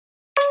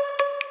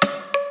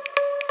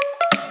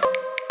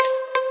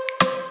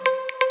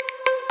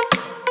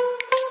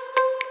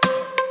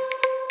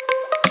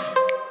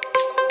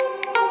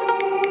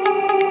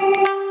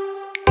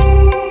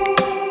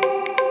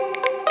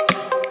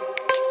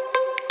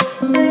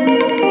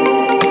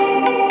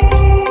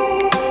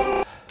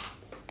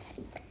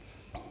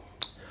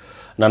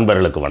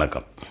நண்பர்களுக்கு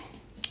வணக்கம்.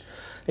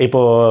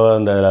 இப்போது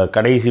இந்த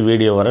கடைசி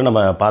வீடியோ வரை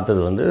நம்ம பார்த்தது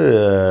வந்து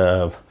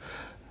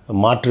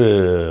மாற்று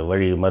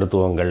வழி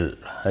மருத்துவங்கள்,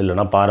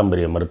 இல்லைன்னா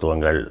பாரம்பரிய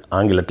மருத்துவங்கள்,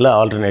 ஆங்கிலத்தில்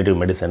ஆல்டர்னேட்டிவ்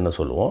மெடிசன்னு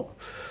சொல்லுவோம்.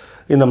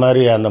 இந்த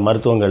மாதிரி அந்த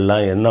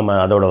மருத்துவங்கள்லாம் என்ன,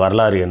 அதோட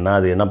வரலாறு என்ன,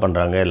 அது என்ன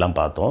பண்ணுறாங்க எல்லாம்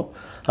பார்த்தோம்.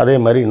 அதே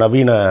மாதிரி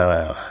நவீன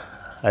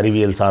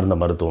அறிவியல் சார்ந்த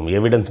மருத்துவம்,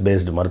 எவிடன்ஸ்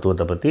பேஸ்டு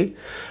மருத்துவத்தை பற்றி,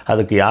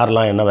 அதுக்கு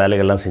யாரெல்லாம் என்ன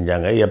வேலைகள்லாம்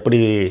செஞ்சாங்க, எப்படி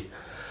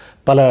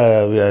பல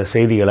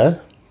செய்திகளை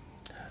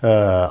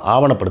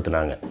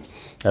ஆவணப்படுத்தினாங்க.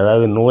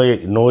 அதாவது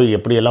நோய்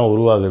எப்படியெல்லாம்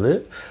உருவாகுது,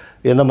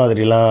 எந்த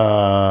மாதிரிலாம்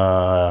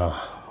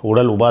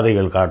உடல்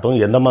உபாதைகள் காட்டும்,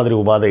 எந்த மாதிரி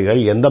உபாதைகள்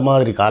எந்த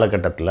மாதிரி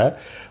காலகட்டத்தில்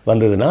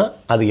வந்ததுன்னா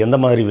அது எந்த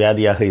மாதிரி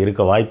வியாதியாக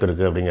இருக்க வாய்ப்பு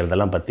இருக்குது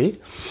அப்படிங்கிறதெல்லாம் பற்றி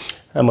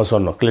நம்ம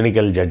சொன்னோம்.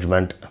 Clinical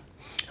judgement,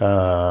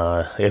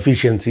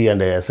 efficiency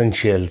and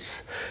essentials,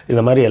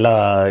 இந்த மாதிரி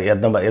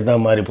எந்த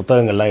மாதிரி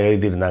புத்தகங்கள்லாம்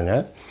எழுதியிருந்தாங்க,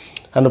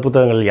 அந்த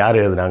புத்தகங்கள்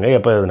யார் எழுதினாங்க,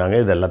 எப்போ எழுதினாங்க,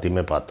 இது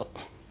எல்லாத்தையுமே பார்த்தோம்.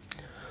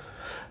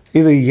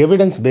 இது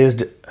எவிடன்ஸ்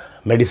பேஸ்டு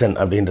மெடிசன்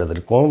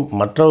அப்படின்றதுக்கும்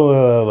மற்ற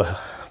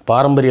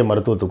பாரம்பரிய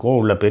மருத்துவத்துக்கும்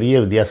உள்ள பெரிய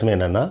வித்தியாசமே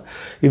என்னென்னா,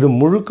 இது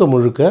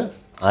முழுக்க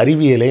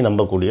அறிவியலை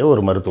நம்பக்கூடிய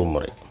ஒரு மருத்துவ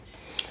முறை.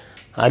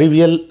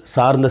 அறிவியல்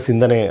சார்ந்த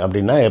சிந்தனை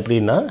அப்படின்னா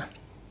எப்படின்னா,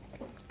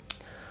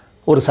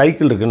 ஒரு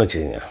சைக்கிள் இருக்குதுன்னு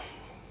வச்சுக்கோங்க.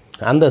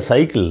 அந்த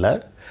சைக்கிளில்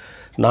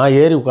நான்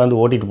ஏறி உட்காந்து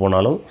ஓட்டிகிட்டு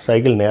போனாலும்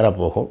சைக்கிள் நேராக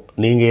போகும்,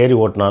 நீங்கள் ஏறி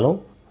ஓட்டினாலும்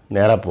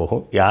நேராக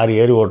போகும், யார்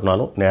ஏறி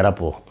ஓட்டினாலும் நேராக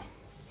போகும்.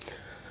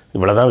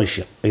 இவ்வளோதான்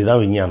விஷயம்,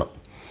 இதுதான் விஞ்ஞானம்.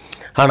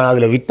 ஆனால்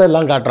அதில்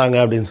வித்தெல்லாம் காட்டுறாங்க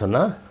அப்படின்னு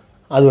சொன்னால்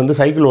அது வந்து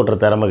சைக்கிள் ஓட்டுற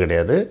திறமை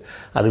கிடையாது,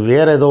 அது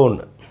வேறு ஏதோ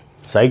ஒன்று,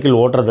 சைக்கிள்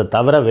ஓட்டுறதை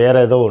தவிர வேறு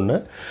ஏதோ ஒன்று.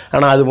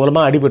 ஆனால் அது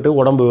மூலமாக அடிபட்டு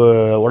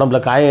உடம்புல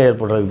காயம்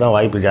ஏற்படுறதுக்கு தான்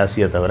வாய்ப்பு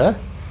ஜாஸ்தியே தவிர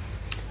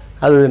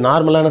அது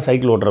நார்மலான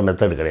சைக்கிள் ஓட்டுற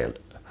மெத்தட் கிடையாது.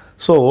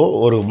 ஸோ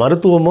ஒரு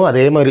மருத்துவமும்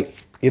அதே மாதிரி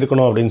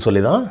இருக்கணும் அப்படின்னு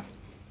சொல்லி தான்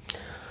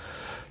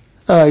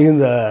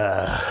இந்த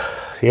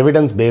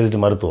எவிடன்ஸ்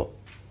பேஸ்டு மருத்துவம்,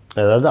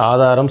 அதாவது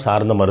ஆதாரம்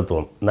சார்ந்த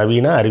மருத்துவம்,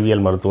 நவீன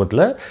அறிவியல்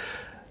மருத்துவத்தில்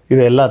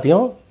இது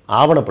எல்லாத்தையும்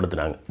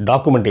ஆவணப்படுத்தினாங்க,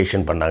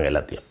 டாக்குமெண்டேஷன் பண்ணாங்க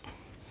எல்லாத்தையும்.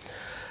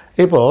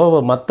 இப்போது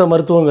மற்ற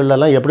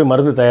மருத்துவங்கள்லாம் எப்படி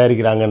மருந்து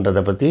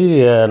தயாரிக்கிறாங்கன்றதை பற்றி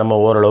நம்ம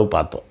ஓரளவு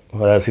பார்த்தோம்.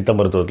 சித்த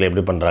மருத்துவத்தில்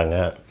எப்படி பண்ணுறாங்க,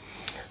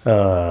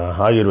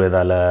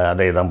 ஆயுர்வேதாவில்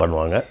அதை தான்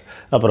பண்ணுவாங்க,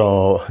 அப்புறம்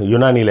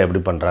யுனானியில்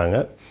எப்படி பண்ணுறாங்க,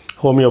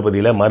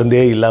 ஹோமியோபதியில்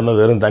மருந்தே இல்லாமல்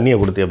வெறும் தண்ணியை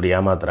கொடுத்து எப்படி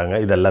ஏமாத்துறாங்க,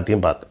 இது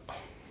எல்லாத்தையும் பார்த்தோம்.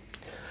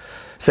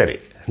 சரி,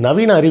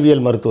 நவீன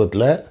அறிவியல்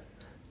மருத்துவத்தில்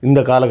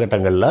இந்த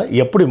காலகட்டங்களில்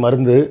எப்படி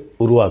மருந்து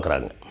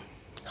உருவாக்குறாங்க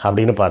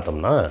அப்படின்னு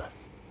பார்த்தோம்னா,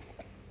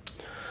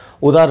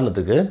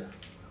 உதாரணத்துக்கு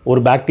ஒரு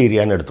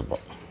பாக்டீரியான்னு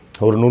எடுத்துப்போம்.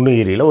 ஒரு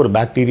நுண்ணுயிரியில் ஒரு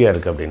பாக்டீரியா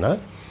இருக்குது அப்படின்னா,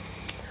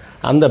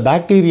 அந்த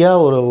பாக்டீரியா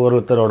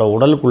ஒருத்தரோட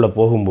உடலுக்குள்ளே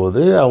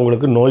போகும்போது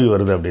அவங்களுக்கு நோய்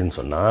வருது அப்படின்னு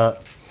சொன்னால்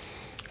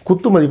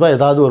குத்து மதிப்பாக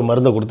ஏதாவது ஒரு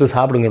மருந்தை கொடுத்து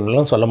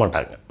சாப்பிடுங்கலாம் சொல்ல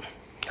மாட்டாங்க.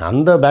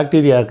 அந்த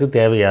பாக்டீரியாவுக்கு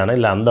தேவையான,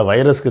 இல்லை அந்த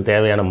வைரஸ்க்கு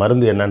தேவையான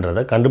மருந்து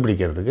என்னன்றதை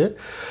கண்டுபிடிக்கிறதுக்கு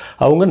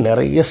அவங்க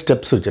நிறைய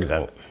ஸ்டெப்ஸ்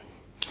வச்சுருக்காங்க.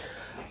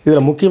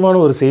 இதில் முக்கியமான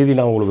ஒரு செய்தி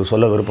நான் உங்களுக்கு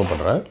சொல்ல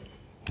விருப்பப்படுறேன்.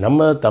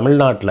 நம்ம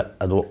தமிழ்நாட்டில்,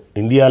 அதுவும்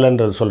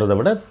இந்தியாவில்ன்றது சொல்கிறத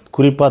விட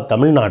குறிப்பாக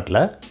தமிழ்நாட்டில்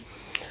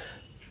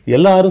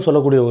எல்லாரும்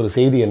சொல்லக்கூடிய ஒரு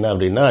செய்தி என்ன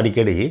அப்படின்னா,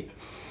 அடிக்கடி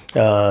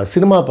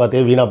சினிமா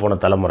பார்த்தே வீணாக போன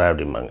தலைமுறை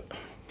அப்படிம்பாங்க.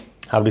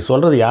 அப்படி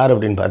சொல்கிறது யார்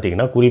அப்படின்னு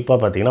பார்த்தீங்கன்னா, குறிப்பாக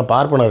பார்த்தீங்கன்னா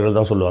பார்ப்பனர்கள்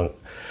தான் சொல்லுவாங்க.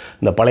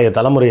 இந்த பழைய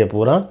தலைமுறையை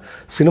பூரா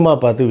சினிமா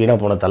பார்த்து வீணாக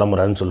போன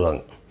தலைமுறைன்னு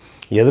சொல்லுவாங்க.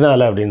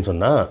 எதனால் அப்படின்னு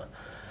சொன்னால்,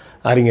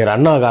 அறிஞர்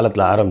அண்ணா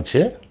காலத்தில்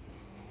ஆரம்பித்து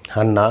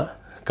அண்ணா,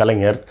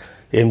 கலைஞர்,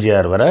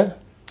 எம்ஜிஆர் வர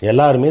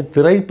எல்லாருமே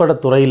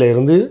திரைப்படத்துறையில்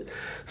இருந்து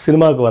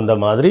சினிமாவுக்கு வந்த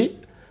மாதிரி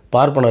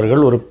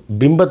பார்ப்பனர்கள் ஒரு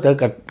பிம்பத்தை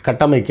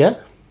கட்டமைக்க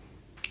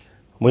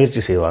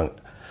முயற்சி செய்வாங்க.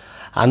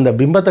 அந்த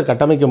பிம்பத்தை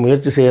கட்டமைக்க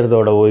முயற்சி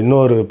செய்கிறதோட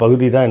இன்னொரு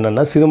பகுதி தான்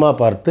என்னென்னா, சினிமா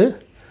பார்த்து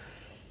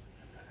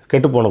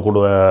கெட்டுப்போன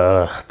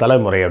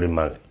தலைமுறை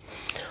அப்படிம்பாங்க.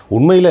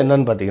 உண்மையில்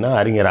என்னன்னு பார்த்தீங்கன்னா,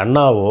 அறிஞர்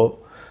அண்ணாவோ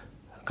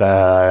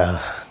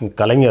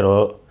கலைஞரோ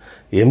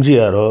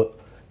எம்ஜிஆரோ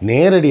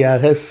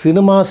நேரடியாக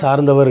சினிமா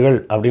சார்ந்தவர்கள்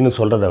அப்படின்னு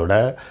சொல்கிறத விட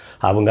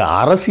அவங்க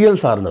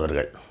அரசியல்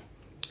சார்ந்தவர்கள்,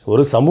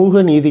 ஒரு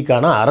சமூக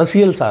நீதிக்கான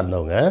அரசியல்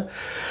சார்ந்தவங்க.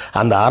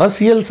 அந்த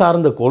அரசியல்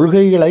சார்ந்த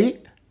கொள்கைகளை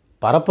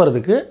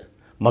பரப்புறதுக்கு,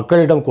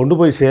 மக்களிடம் கொண்டு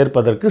போய்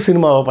சேர்ப்பதற்கு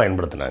சினிமாவை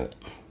பயன்படுத்தினாங்க.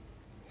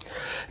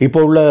 இப்போ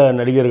உள்ள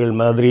நடிகர்கள்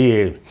மாதிரி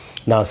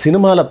நான்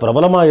சினிமாவில்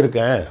பிரபலமாக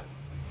இருக்கேன்,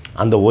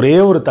 அந்த ஒரே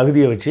ஒரு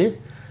தகுதியை வச்சு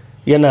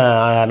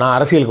நான்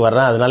அரசியலுக்கு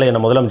வர்றேன், அதனால்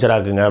என்னை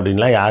முதலமைச்சராக்குங்க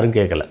அப்படின்லாம் யாரும்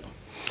கேட்கல.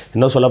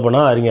 இன்னும்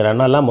சொல்லப்போனால் அறிஞர்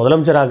அண்ணாலாம்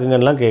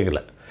முதலமைச்சராக்குங்கன்னெலாம்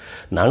கேட்கல.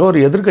 நாங்கள் ஒரு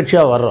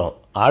எதிர்க்கட்சியாக வர்றோம்,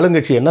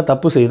 ஆளுங்கட்சி என்ன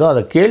தப்பு செய்தோ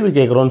அதை கேள்வி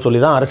கேட்குறோன்னு சொல்லி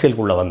தான்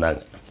அரசியலுக்குள்ளே வந்தாங்க.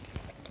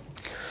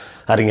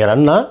 அறிஞர்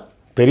அண்ணா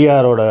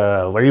பெரியாரோட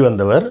வழி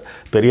வந்தவர்,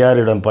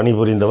 பெரியாரிடம்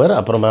பணிபுரிந்தவர்,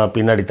 அப்புறமா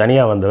பின்னாடி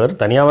தனியாக வந்தவர்.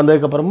 தனியாக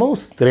வந்ததுக்கப்புறமும்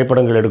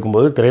திரைப்படங்கள்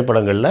எடுக்கும்போது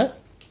திரைப்படங்களில்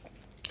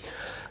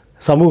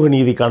சமூக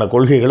நீதிக்கான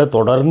கொள்கைகளை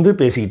தொடர்ந்து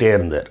பேசிக்கிட்டே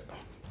இருந்தார்.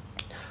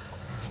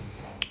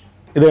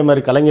 இதே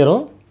மாதிரி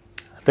கலைஞரும்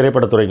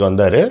திரைப்படத்துறைக்கு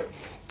வந்தார்.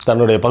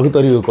 தன்னுடைய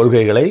பகுத்தறிவு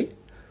கொள்கைகளை,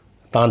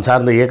 தான்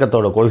சார்ந்த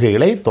இயக்கத்தோட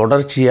கொள்கைகளை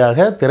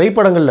தொடர்ச்சியாக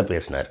திரைப்படங்களில்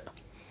பேசினார்.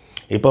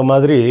 இப்போ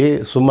மாதிரி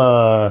சும்மா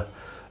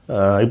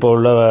இப்போ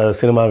உள்ள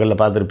சினிமாக்களில்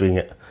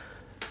பார்த்துருப்பீங்க,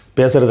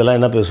 பேசுகிறதெல்லாம்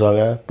என்ன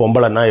பேசுவாங்க,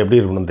 பொம்பளைன்னா எப்படி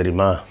இருக்கணும்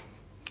தெரியுமா,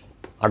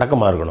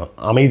 அடக்கமாக இருக்கணும்,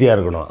 அமைதியாக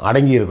இருக்கணும்,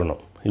 அடங்கி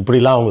இருக்கணும்,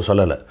 இப்படிலாம் அவங்க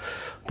சொல்லலை.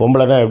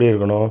 பொம்பளைனா எப்படி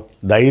இருக்கணும்?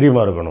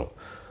 தைரியமாக இருக்கணும்,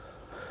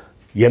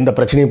 எந்த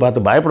பிரச்சனையும்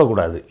பார்த்து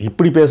பயப்படக்கூடாது,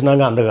 இப்படி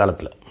பேசுனாங்க அந்த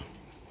காலத்தில்.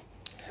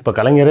 இப்போ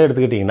கலைஞரே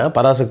எடுத்துக்கிட்டிங்கன்னா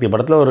பராசக்தி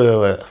படத்தில் ஒரு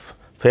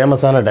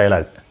ஃபேமஸான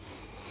டைலாக்,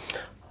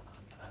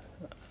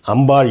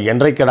 அம்பாள்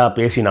என்றைக்கடா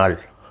பேசினாள்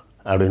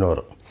அப்படின்னு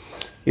வரும்.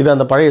 இது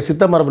அந்த பழைய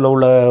சித்த மரபில்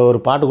உள்ள ஒரு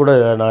பாட்டு கூட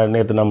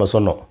நேற்று நம்ம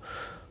சொன்னோம்.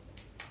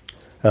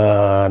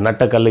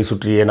 நட்ட கல்லை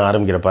சுற்றியேன்னு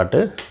ஆரம்பிக்கிற பாட்டு,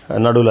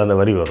 நடுவில் அந்த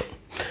வரி வரும்,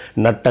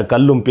 நட்ட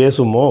கல்லும்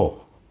பேசுமோ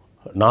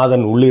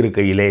நாதன்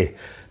உள்ளிருக்கையிலே,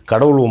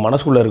 கடவுள்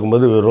மனசுக்குள்ளே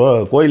இருக்கும்போது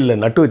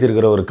கோயிலில் நட்டு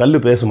வச்சுருக்கிற ஒரு கல்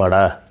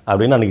பேசுமாடா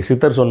அப்படின்னு அன்றைக்கி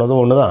சித்தர்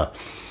சொன்னதும் ஒன்று தான்,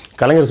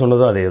 கலைஞர்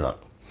சொன்னதும் அதே தான்.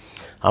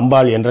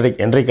 அம்பாள்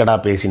என்றைக்கடா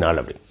பேசினாள்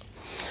அப்படின்னு.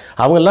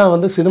 அவங்கெல்லாம்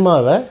வந்து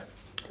சினிமாவை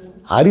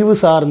அறிவு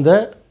சார்ந்த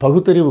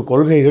பகுத்தறிவு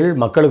கொள்கைகள்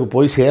மக்களுக்கு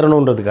போய்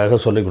சேரணுன்றதுக்காக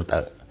சொல்லிக்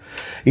கொடுத்தாங்க.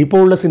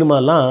 இப்போ உள்ள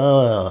சினிமாலாம்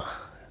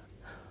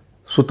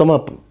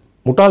சுத்தமாக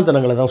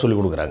முட்டாள்தனங்களை தான் சொல்லிக்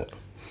கொடுக்குறாங்க.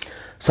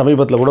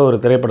 சமீபத்தில் கூட ஒரு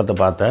திரைப்படத்தை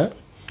பார்த்தேன்.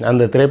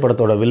 அந்த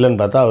திரைப்படத்தோட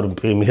வில்லன் பார்த்தா அவர்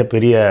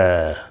மிகப்பெரிய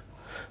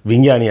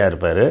விஞ்ஞானியாக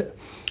இருப்பார்,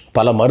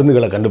 பல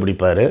மருந்துகளை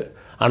கண்டுபிடிப்பார்.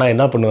 ஆனால்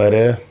என்ன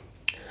பண்ணுவார்,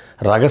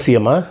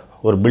 ரகசியமாக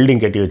ஒரு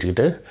பில்டிங் கட்டி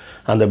வச்சுக்கிட்டு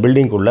அந்த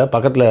பில்டிங்குள்ளே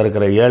பக்கத்தில்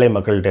இருக்கிற ஏழை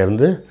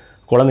மக்கள்கிட்டேருந்து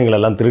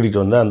குழந்தைங்களெல்லாம் திருடிட்டு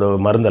வந்து அந்த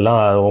மருந்தெல்லாம்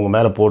அவங்க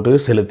மேலே போட்டு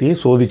செலுத்தி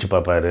சோதித்து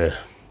பார்ப்பார்.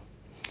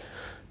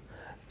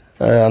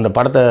 அந்த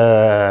படத்தை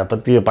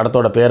பற்றி,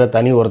 படத்தோட பேரை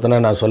தனி ஒருத்தனை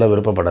நான் சொல்ல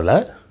விருப்பப்படலை.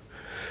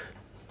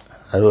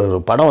 அது ஒரு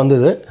படம்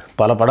வந்தது,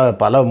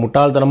 பல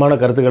முட்டாள்தனமான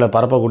கருத்துக்களை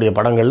பரப்பக்கூடிய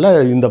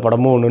படங்களில் இந்த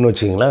படமும் ஒன்றுன்னு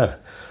வச்சிங்களேன்.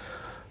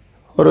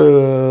 ஒரு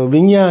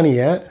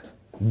விஞ்ஞானியை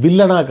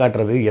வில்லனாக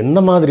காட்டுறது எந்த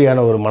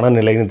மாதிரியான ஒரு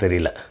மனநிலைன்னு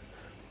தெரியல.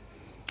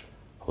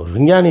 ஒரு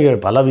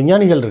பல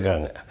விஞ்ஞானிகள்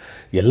இருக்காங்க,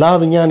 எல்லா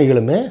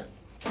விஞ்ஞானிகளுமே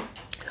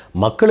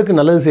மக்களுக்கு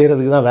நல்லது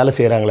செய்கிறதுக்கு தான் வேலை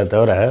செய்கிறாங்களே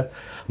தவிர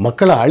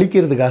மக்களை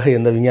அழிக்கிறதுக்காக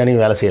எந்த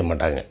விஞ்ஞானியும் வேலை செய்ய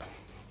மாட்டாங்க.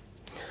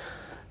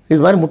 இது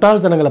மாதிரி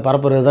முட்டாள்தனங்களை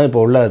பரப்புறது தான்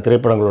இப்போ உள்ள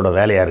திரைப்படங்களோட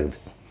வேலையாக இருக்குது.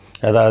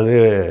 அதாவது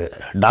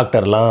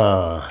டாக்டர்லாம்,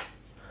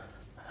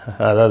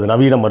 அதாவது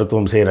நவீன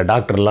மருத்துவம் செய்கிற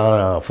டாக்டர்லாம்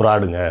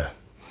ஃப்ராடுங்க,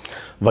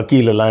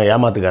 வக்கீலெல்லாம்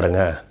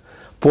ஏமாத்துக்காரங்க,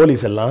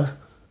 போலீஸ் எல்லாம்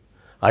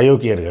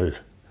அயோக்கியர்கள்,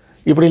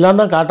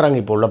 இப்படிலாம் தான் காட்டுறாங்க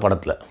இப்போ உள்ள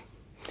படத்தில்.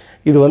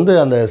 இது வந்து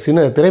அந்த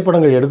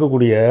திரைப்படங்கள்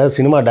எடுக்கக்கூடிய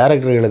சினிமா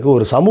டைரக்டர்களுக்கு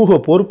ஒரு சமூக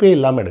பொறுப்பே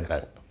இல்லாமல்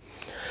எடுக்கிறாங்க.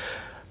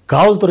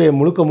 காவல்துறையை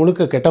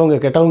முழுக்க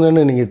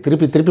கெட்டவங்கன்னு நீங்கள்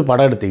திருப்பி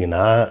படம்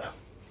எடுத்திங்கன்னா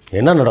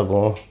என்ன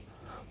நடக்கும்?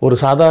 ஒரு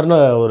சாதாரண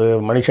ஒரு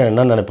மனுஷன்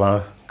என்ன நினைப்பான்,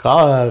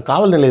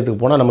 காவல்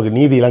நிலையத்துக்கு போனால் நமக்கு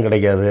நீதியெல்லாம்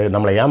கிடைக்காது,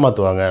 நம்மளை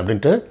ஏமாற்றுவாங்க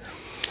அப்படின்ட்டு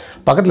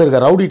பக்கத்தில்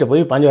இருக்க ரவுடிகிட்ட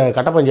போய்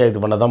கட்ட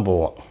பஞ்சாயத்து பண்ண தான்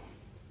போவோம்.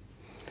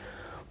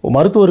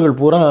 மருத்துவர்கள்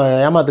பூரா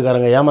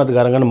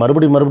ஏமாத்துக்காரங்கன்னு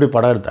மறுபடியும்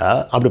படம் எடுத்தால்,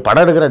 அப்படி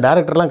படம் எடுக்கிற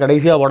டேரக்டர்லாம்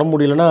கடைசியாக உடம்பு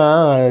முடியலன்னா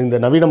இந்த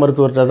நவீன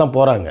மருத்துவர்கிட்ட தான்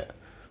போகிறாங்க,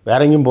 வேற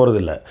எங்கேயும்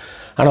போகிறதில்ல.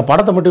 ஆனால்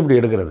படத்தை மட்டும்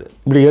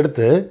இப்படி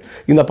எடுத்து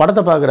இந்த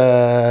படத்தை பார்க்குற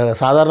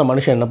சாதாரண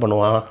மனுஷன் என்ன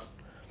பண்ணுவான்,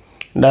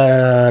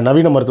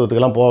 நவீன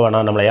மருத்துவத்துக்கெல்லாம்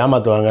போவேணாம், நம்மளை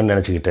ஏமாற்றுவாங்கன்னு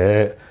நினச்சிக்கிட்டு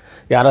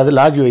யாராவது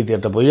லாட்ஜ்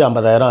வைத்தியர்கிட்ட போய்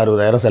 50,000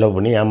 60,000 செலவு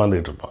பண்ணி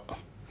ஏமாந்துக்கிட்டு இருப்பான்.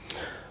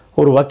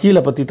 ஒரு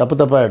வக்கீலை பற்றி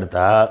தப்பாக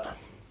எடுத்தால்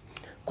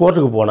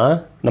கோர்ட்டுக்கு போனால்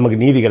நமக்கு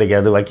நீதி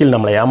கிடைக்காது, வக்கீல்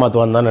நம்மளை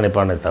ஏமாற்றுவான்னு தான்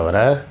நினைப்பானே தவிர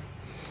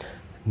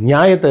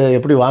நியாயத்தை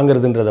எப்படி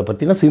வாங்குறதுன்றதை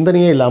பற்றின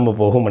சிந்தனையே இல்லாமல்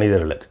போகும்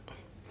மனிதர்களுக்கு.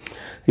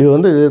 இது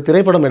வந்து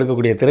திரைப்படம்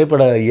எடுக்கக்கூடிய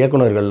திரைப்பட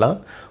இயக்குநர்கள்லாம்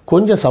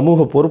கொஞ்சம்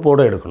சமூக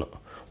பொறுப்போடு எடுக்கணும்.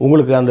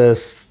 உங்களுக்கு அந்த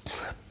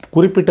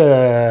குறிப்பிட்ட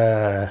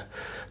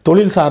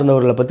தொழில்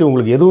சார்ந்தவர்களை பற்றி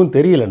உங்களுக்கு எதுவும்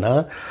தெரியலைன்னா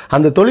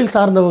அந்த தொழில்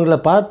சார்ந்தவர்களை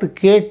பார்த்து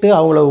கேட்டு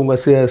அவங்கள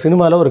உங்கள்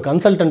சினிமாவில் ஒரு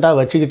கன்சல்டண்ட்டாக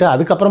வச்சுக்கிட்டு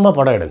அதுக்கப்புறமா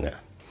படம் எடுங்க.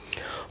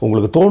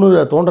 உங்களுக்கு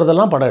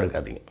தோன்றதெல்லாம் படம்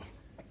எடுக்காதீங்க.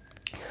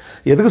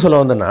 எதுக்கு சொல்ல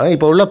வந்தேன்னா,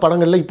 இப்போ உள்ள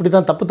படங்களில் இப்படி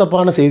தான்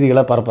தப்பான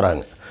செய்திகளை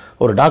பரப்புகிறாங்க.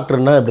 ஒரு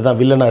டாக்டர்னால் இப்படி தான்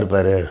வில்லனாக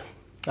இருப்பார்,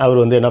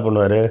 அவர் வந்து என்ன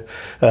பண்ணுவார்,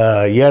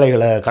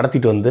 ஏழைகளை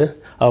கடத்திட்டு வந்து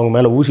அவங்க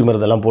மேலே ஊசி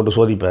மருந்தெல்லாம் போட்டு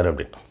சோதிப்பார்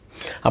அப்படின்னு.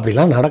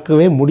 அப்படிலாம்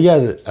நடக்கவே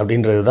முடியாது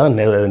அப்படின்றது தான்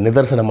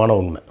நிதர்சனமான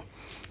உண்மை.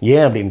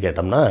 ஏன் அப்படின்னு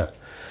கேட்டோம்னா,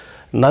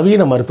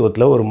 நவீன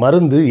மருத்துவத்தில் ஒரு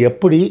மருந்து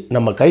எப்படி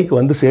நம்ம கைக்கு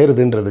வந்து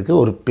சேருதுன்றதுக்கு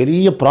ஒரு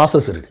பெரிய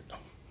ப்ராசஸ் இருக்குது,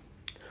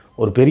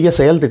 ஒரு பெரிய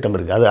செயல் திட்டம்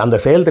இருக்குது. அது அந்த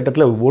செயல்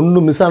திட்டத்தில் ஒன்று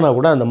மிஸ் ஆனால்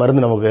கூட அந்த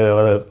மருந்து நமக்கு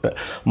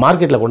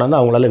மார்க்கெட்டில் கொண்டாந்து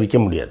அவங்களால விற்க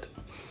முடியாது.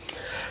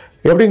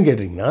 எப்படின்னு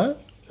கேட்டிங்கன்னா,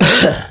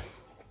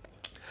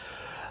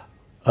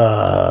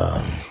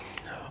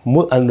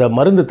 அந்த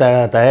மருந்து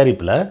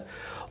தயாரிப்பில்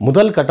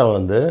முதல் கட்டம்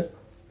வந்து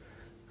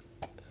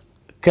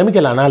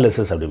கெமிக்கல்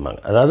அனாலிசிஸ்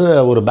அப்படிம்பாங்க. அதாவது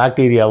ஒரு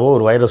பாக்டீரியாவோ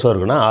ஒரு வைரஸோ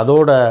இருக்குன்னா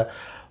அதோட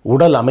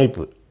உடல்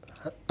அமைப்பு,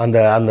 அந்த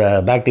அந்த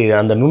பாக்டீரியா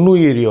அந்த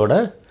நுண்ணுயிரியோட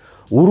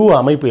உருவ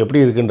அமைப்பு எப்படி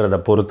இருக்குன்றதை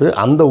பொறுத்து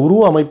அந்த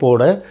உருவ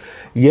அமைப்போட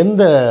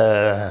எந்த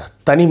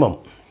தனிமம்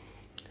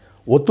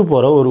ஒத்து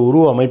போகிற ஒரு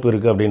உருவ அமைப்பு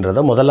இருக்குது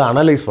அப்படின்றத முதல்ல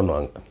அனலைஸ்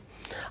பண்ணுவாங்க.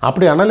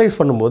 அப்படி அனலைஸ்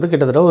பண்ணும்போது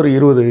கிட்டத்தட்ட ஒரு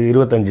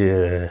 20-25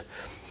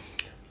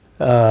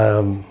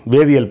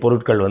 வேதியியல்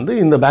பொருட்கள் வந்து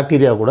இந்த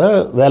பாக்டீரியா கூட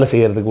வேலை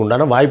செய்கிறதுக்கு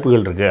உண்டான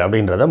வாய்ப்புகள் இருக்குது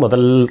அப்படின்றத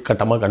முதல்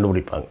கட்டமாக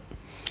கண்டுபிடிப்பாங்க.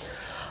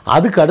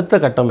 அதுக்கு அடுத்த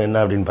கட்டம்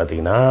என்ன அப்படின்னு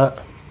பார்த்திங்கன்னா,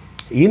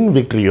 இன்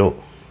விட்ரியோ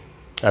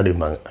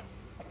அப்படிம்பாங்க.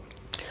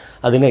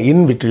 அது என்ன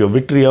இன்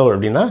விட்ரியோ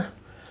அப்படின்னா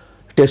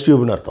டெஸ்ட்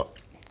டியூப்னு அர்த்தம்.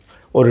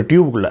 ஒரு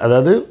டியூபுக்குள்ளே,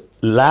 அதாவது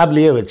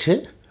லேப்லேயே வச்சு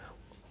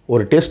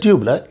ஒரு டெஸ்ட்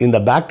டியூப்பில் இந்த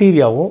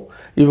பாக்டீரியாவும்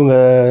இவங்க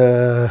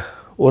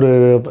ஒரு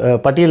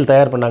பட்டியல்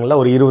தயார் பண்ணாங்களா,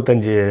 ஒரு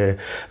 25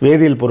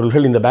 வேதியியல்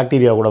பொருள்கள் இந்த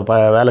பாக்டீரியா கூட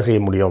வேலை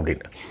செய்ய முடியும்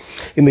அப்படின்னு.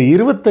 இந்த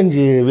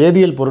 25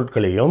 வேதியியல்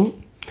பொருட்களையும்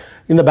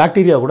இந்த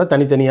பாக்டீரியா கூட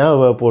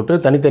தனித்தனியாக போட்டு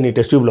தனித்தனி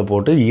டெஸ்ட் டியூப்பில்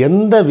போட்டு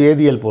எந்த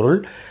வேதியியல் பொருள்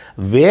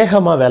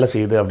வேகமாக வேலை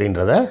செய்யுது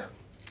அப்படின்றத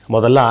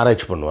முதல்ல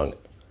ஆராய்ச்சி பண்ணுவாங்க.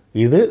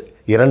 இது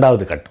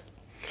 2வது கட்டம்.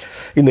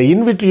 இந்த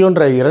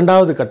இன்விட்ரியோன்ற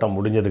 2வது கட்டம்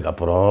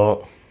முடிஞ்சதுக்கப்புறம்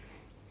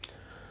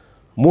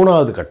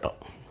 3வது கட்டம்.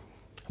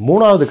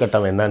 3வது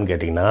கட்டம் என்னன்னு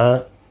கேட்டிங்கன்னா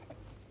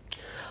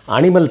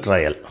அனிமல்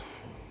ட்ரையல்.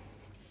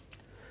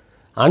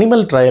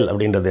 அனிமல் ட்ரையல்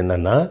அப்படின்றது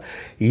என்னென்னா,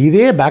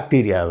 இதே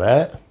பாக்டீரியாவை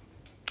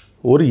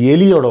ஒரு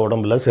எலியோட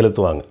உடம்புல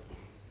செலுத்துவாங்க.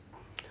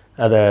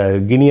 அதை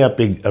கினியா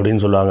பிக்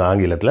அப்படின்னு சொல்லுவாங்க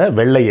ஆங்கிலத்தில்,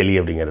 வெள்ளை எலி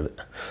அப்படிங்கிறது.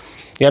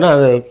 ஏன்னா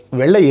அது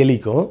வெள்ளை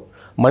எலிக்கும்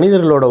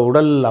மனிதர்களோட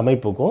உடல்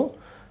அமைப்புக்கும்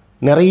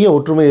நிறைய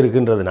ஒற்றுமை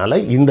இருக்குன்றதுனால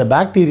இந்த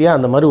பாக்டீரியா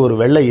அந்த மாதிரி ஒரு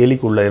வெள்ளை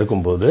எலிக்குள்ளே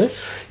இருக்கும்போது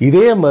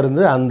இதே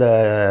மருந்து அந்த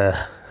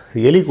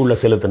எலிக்குள்ளே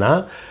செலுத்தினா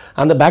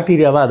அந்த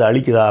பாக்டீரியாவை அதை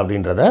அழிக்குதா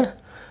அப்படின்றத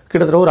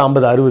கிட்டத்தட்ட ஒரு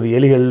 50-60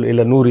 எலிகள்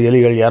இல்லை 100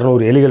 எலிகள்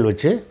 200 எலிகள்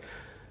வச்சு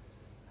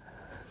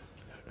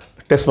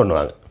டெஸ்ட்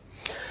பண்ணுவாங்க.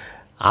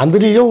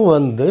 அதுலேயும்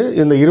வந்து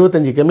இந்த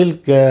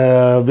 25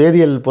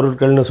 வேதியியல்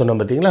பொருட்கள்னு சொன்னோம்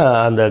பார்த்திங்களா,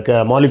 அந்த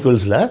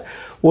மாலிக்யூல்ஸில்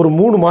ஒரு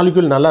 3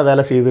 மாலிக்யூல் நல்லா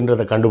வேலை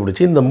செய்யுதுன்றதை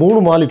கண்டுபிடிச்சி இந்த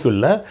 3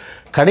 மாலிக்யூலில்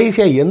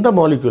கடைசியாக எந்த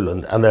மாலிக்யூல்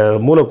வந்து அந்த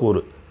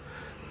மூலக்கூறு,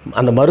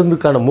 அந்த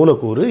மருந்துக்கான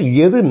மூலக்கூறு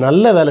எது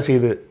நல்ல வேலை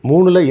செய்யுது,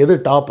 3ல் எது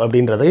டாப்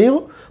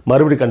அப்படின்றதையும்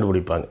மறுபடியும்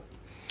கண்டுபிடிப்பாங்க.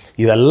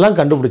 இதெல்லாம்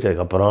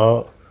கண்டுபிடிச்சதுக்கப்புறம்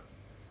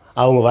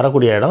அவங்க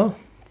வரக்கூடிய இடம்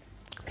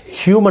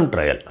ஹியூமன்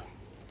ட்ரையல்.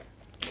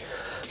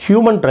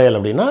 ஹியூமன் ட்ரையல்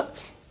அப்படின்னா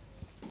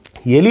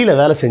எலியில்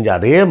வேலை செஞ்ச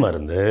அதே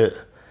மருந்து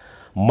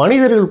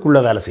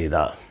மனிதர்களுக்குள்ளே வேலை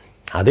செய்தா,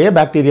 அதே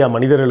பாக்டீரியா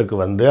மனிதர்களுக்கு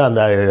வந்து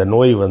அந்த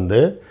நோய் வந்து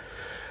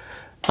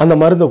அந்த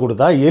மருந்தை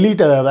கொடுத்தா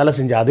எலிகிட்ட வேலை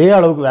செஞ்ச அதே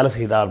அளவுக்கு வேலை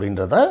செய்தா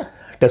அப்படின்றத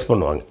டெஸ்ட்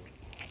பண்ணுவாங்க.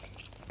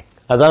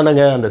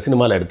 அதானங்க அந்த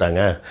சினிமாவில்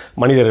எடுத்தாங்க,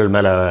 மனிதர்கள்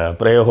மேலே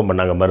பிரயோகம்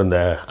பண்ணாங்க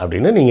மருந்தை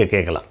அப்படின்னு நீங்கள்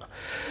கேட்கலாம்.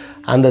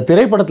 அந்த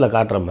திரைப்படத்தில்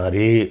காட்டுற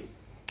மாதிரி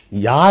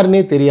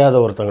யாருன்னே தெரியாத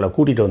ஒருத்தங்களை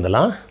கூட்டிகிட்டு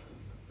வந்தெல்லாம்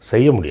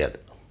செய்ய முடியாது.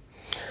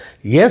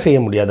 ஏன் செய்ய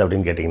முடியாது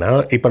அப்படின்னு கேட்டிங்கன்னா,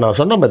 இப்போ நான்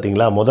சொன்னேன்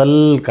பார்த்தீங்களா, முதல்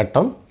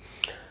கட்டம்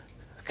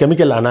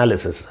கெமிக்கல்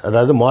அனாலிசிஸ்,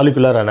 அதாவது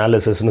மாலிகுலர்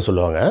அனாலிசிஸ்னு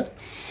சொல்லுவாங்க.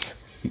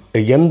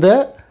 எந்த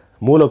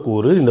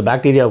மூலக்கூறு இந்த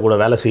பாக்டீரியா கூட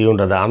வேலை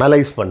செய்யுன்றதை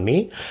அனலைஸ் பண்ணி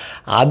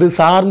அது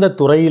சார்ந்த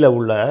துறையில்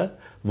உள்ள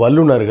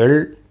வல்லுநர்கள்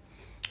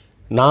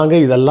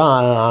நாங்கள் இதெல்லாம்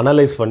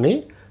அனலைஸ் பண்ணி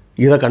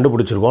இதை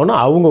கண்டுபிடிச்சிருக்கோன்னு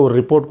அவங்க ஒரு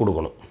ரிப்போர்ட்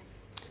கொடுக்கணும்.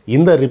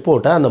 இந்த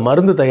ரிப்போர்ட்டை அந்த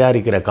மருந்து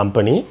தயாரிக்கிற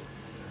கம்பெனி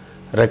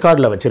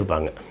ரெக்கார்டில்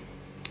வச்சுருப்பாங்க.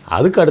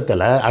 அதுக்கு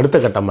அடுத்த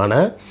கட்டமான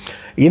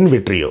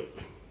இன்விட்ரியோ,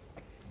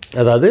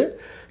 அதாவது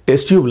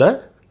டெஸ்ட் டியூப்பில்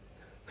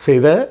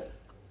செய்த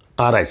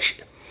ஆராய்ச்சி.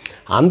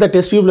 அந்த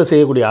டெஸ்ட் டியூப்பில்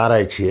செய்யக்கூடிய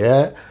ஆராய்ச்சியை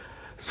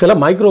சில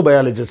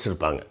மைக்ரோபயாலஜிஸ்ட்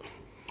இருப்பாங்க.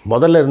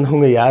 முதல்ல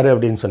இருந்தவங்க யார்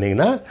அப்படின்னு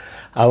சொன்னிங்கன்னா,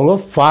 அவங்க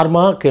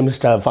ஃபார்மா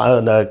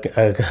அந்த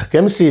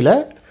கெமிஸ்ட்ரியில்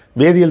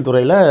வேதியியல்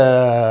துறையில்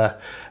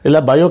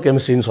இல்லை பயோ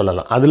கெமிஸ்ட்ரின்னு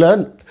சொல்லலாம், அதில்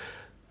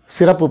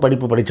சிறப்பு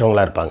படிப்பு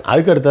படித்தவங்களாக இருப்பாங்க.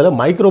 அதுக்கு அடுத்தது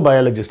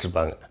மைக்ரோபயாலஜிஸ்ட்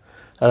இருப்பாங்க,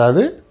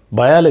 அதாவது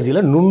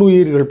பயாலஜியில்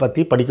நுண்ணுயிர்கள்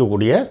பற்றி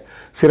படிக்கக்கூடிய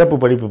சிறப்பு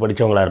படிப்பு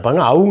படித்தவங்களாக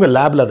இருப்பாங்க. அவங்க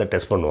லேபில் அதை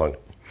டெஸ்ட் பண்ணுவாங்க.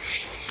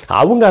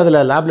 அவங்க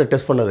அதில் லேபில்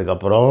டெஸ்ட்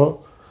பண்ணதுக்கப்புறம்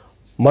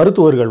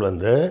மருத்துவர்கள்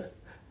வந்து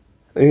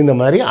இந்த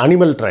மாதிரி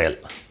அனிமல் ட்ரையல்,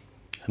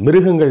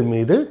 மிருகங்கள்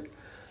மீது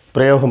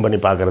பிரயோகம் பண்ணி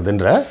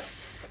பார்க்குறதுன்ற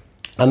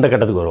அந்த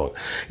கட்டத்துக்கு வருவாங்க.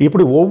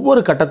 இப்படி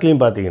ஒவ்வொரு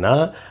கட்டத்துலையும் பார்த்திங்கன்னா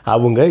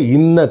அவங்க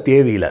இந்த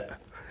தேதியில்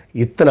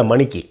இத்தனை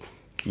மணிக்கு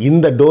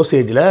இந்த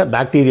டோசேஜில்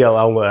பாக்டீரியா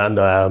அவங்க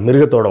அந்த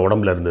மிருகத்தோட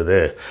உடம்புல இருந்தது,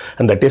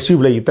 அந்த டெஸ்ட்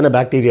டியூப்பில் இத்தனை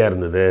பாக்டீரியா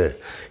இருந்தது,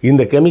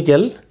 இந்த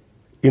கெமிக்கல்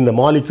இந்த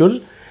மாலிக்யூல்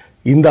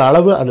இந்த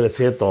அளவு அதில்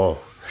சேர்த்தோம்,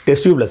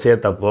 டெஸ்ட் டியூப்பில்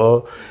சேர்த்தப்போ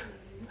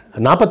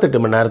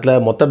 48 மணி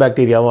நேரத்தில் மொத்த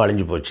பாக்டீரியாவும்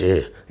அழிஞ்சு போச்சு,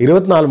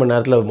 24 மணி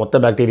நேரத்தில் மொத்த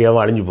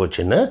பாக்டீரியாவும் அழிஞ்சு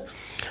போச்சுன்னு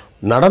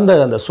நடந்த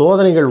அந்த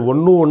சோதனைகள்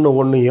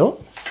ஒன்றையும்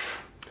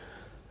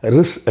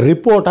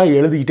ரிப்போர்ட்டாக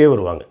எழுதிக்கிட்டே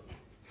வருவாங்க.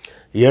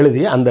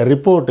 எழுதி அந்த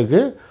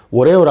ரிப்போர்ட்டுக்கு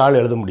ஒரே ஒரு ஆள்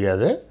எழுத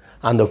முடியாது,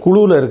 அந்த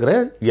குழுவில் இருக்கிற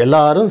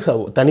எல்லாரும்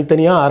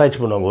தனித்தனியாக ஆராய்ச்சி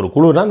பண்ணுவாங்க. ஒரு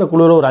குழுனா அந்த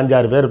குழுவில் ஒரு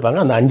 5-6 பேர் இருப்பாங்க.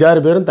 அந்த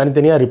 5-6 பேரும்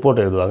தனித்தனியாக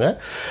ரிப்போர்ட் எழுதுவாங்க.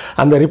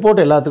 அந்த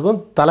ரிப்போர்ட் எல்லாத்துக்கும்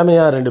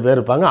தலைமையாக 2 பேர்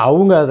இருப்பாங்க.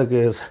 அவங்க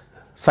அதுக்கு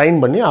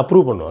சைன் பண்ணி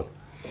அப்ரூவ் பண்ணுவாங்க.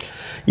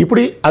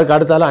 இப்படி அதுக்கு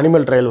அடுத்தால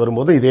அனிமல் ட்ரையல்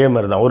வரும்போது இதே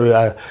மாதிரி தான். ஒரு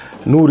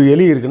 100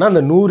 எலி இருக்குன்னா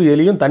அந்த 100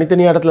 எலியும்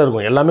தனித்தனியாக இடத்துல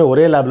இருக்கும். எல்லாமே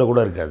ஒரே லேபில்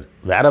கூட இருக்காது,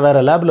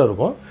 வேறு லேபில்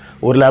இருக்கும்.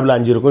 ஒரு லேபில்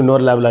 5 இருக்கும்,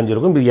 இன்னொரு லேபில் 5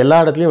 இருக்கும். இது எல்லா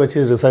இடத்துலையும்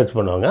வச்சு ரிசர்ச்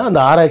பண்ணுவாங்க. அந்த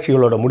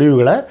ஆராய்ச்சிகளோட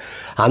முடிவுகளை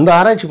அந்த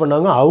ஆராய்ச்சி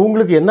பண்ணவங்க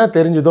அவங்களுக்கு என்ன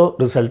தெரிஞ்சதோ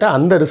ரிசல்ட்டை,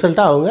 அந்த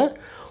ரிசல்ட்டை அவங்க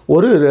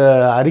ஒரு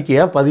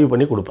அறிக்கையாக பதிவு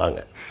பண்ணி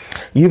கொடுப்பாங்க.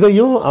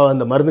 இதையும்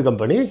அந்த மருந்து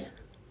கம்பெனி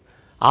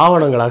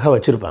ஆவணங்களாக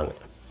வச்சுருப்பாங்க.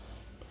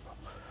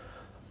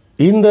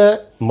 இந்த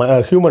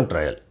ஹியூமன்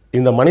ட்ரையல்,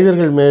 இந்த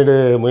மனிதர்கள் மேடு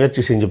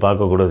முயற்சி செஞ்சு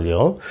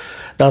பார்க்கக்கூடதையும்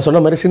நான் சொன்ன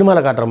மாதிரி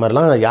சினிமாவில் காட்டுற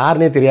மாதிரிலாம்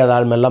யாருனே தெரியாத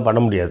ஆள் மேலாம் பண்ண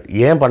முடியாது.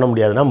 ஏன் பண்ண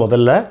முடியாதுன்னா,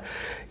 முதல்ல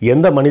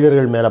எந்த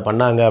மனிதர்கள் மேலே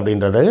பண்ணாங்க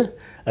அப்படின்றது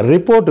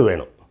ரிப்போர்ட்டு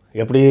வேணும்.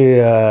 எப்படி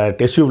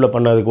டெஸ்ட் டியூப்பில்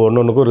பண்ணதுக்கு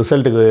ஒன்றுக்கும்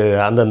ரிசல்ட்டுக்கு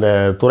அந்தந்த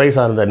துறை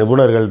சார்ந்த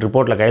நிபுணர்கள்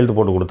ரிப்போர்ட்டில் கையெழுத்து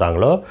போட்டு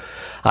கொடுத்தாங்களோ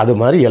அது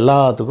மாதிரி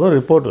எல்லாத்துக்கும்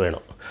ரிப்போர்ட்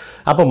வேணும்.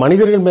 அப்போ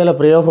மனிதர்கள் மேலே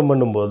பிரயோகம்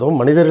பண்ணும்போதும்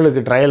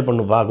மனிதர்களுக்கு ட்ரையல்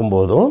பண்ணி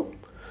பார்க்கும்போதும்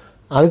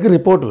அதுக்கு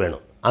ரிப்போர்ட்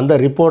வேணும். அந்த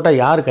ரிப்போர்ட்டை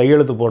யார்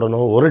கையெழுத்து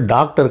போடணும்? ஒரு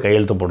டாக்டர்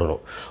கையெழுத்து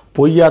போடணும்.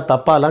 பொய்யா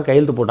தப்பாலாம்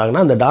கையெழுத்து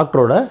போட்டாங்கன்னா அந்த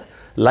டாக்டரோட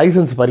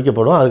லைசன்ஸ்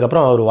பறிக்கப்படும்.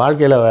 அதுக்கப்புறம் அவர்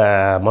வாழ்க்கையில்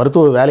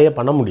மருத்துவ வேலையே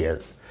பண்ண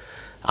முடியாது.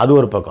 அது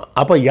ஒரு பக்கம்.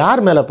 அப்போ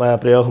யார் மேலே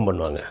பிரயோகம்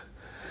பண்ணுவாங்க?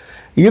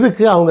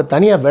 இதுக்கு அவங்க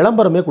தனியாக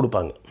விளம்பரமே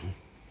கொடுப்பாங்க.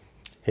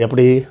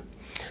 எப்படி?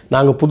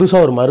 நாங்கள்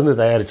புதுசாக ஒரு மருந்து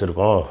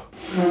தயாரிச்சிருக்கோம்,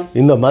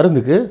 இந்த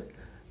மருந்துக்கு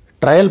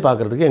ட்ரையல்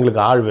பார்க்குறதுக்கு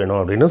எங்களுக்கு ஆள் வேணும்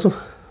அப்படின்னு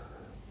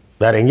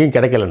வேறு எங்கேயும்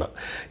கிடைக்கலன்னா.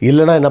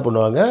 இல்லைன்னா என்ன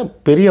பண்ணுவாங்க,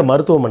 பெரிய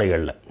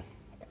மருத்துவமனைகளில்,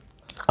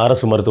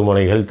 அரசு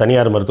மருத்துவமனைகள்,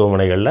 தனியார்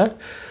மருத்துவமனைகளில்,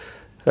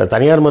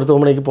 தனியார்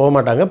மருத்துவமனைக்கு போக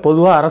மாட்டாங்க,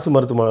 பொதுவாக அரசு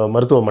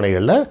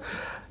மருத்துவமனைகளில்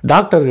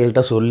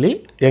டாக்டர்கள்ட்ட சொல்லி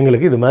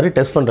எங்களுக்கு இது மாதிரி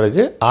டெஸ்ட்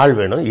பண்ணுறதுக்கு ஆள்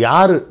வேணும்,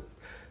 யார்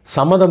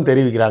சம்மதம்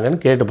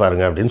தெரிவிக்கிறாங்கன்னு கேட்டு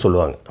பாருங்கள் அப்படின்னு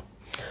சொல்லுவாங்க.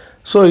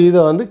 ஸோ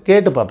இதை வந்து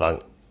கேட்டு பார்ப்பாங்க.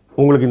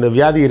 உங்களுக்கு இந்த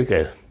வியாதி இருக்கு,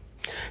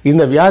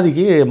 இந்த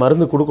வியாதிக்கு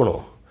மருந்து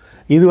கொடுக்கணும்,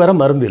 இதுவரை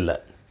மருந்து இல்லை,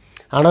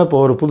 ஆனால் இப்போ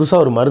ஒரு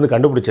புதுசாக ஒரு மருந்து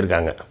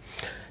கண்டுபிடிச்சிருக்காங்க,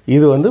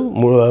 இது வந்து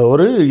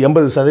ஒரு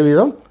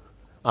 80%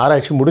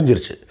 ஆராய்ச்சி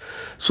முடிஞ்சிருச்சு,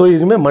 ஸோ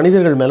இனிமேல்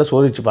மனிதர்கள் மேலே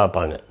சோதித்து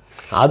பார்ப்பாங்க,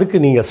 அதுக்கு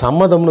நீங்கள்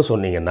சம்மதம்னு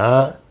சொன்னீங்கன்னா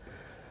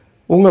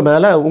உங்கள்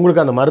மேலே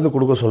உங்களுக்கு அந்த மருந்து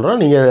கொடுக்க சொல்கிறோம்,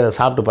 நீங்கள்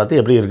சாப்பிட்டு பார்த்து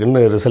எப்படி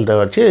இருக்குன்னு ரிசல்ட்டை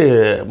வச்சு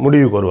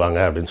முடிவுக்கு வருவாங்க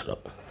அப்படின்னு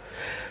சொல்லுவாங்க.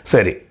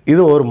 சரி,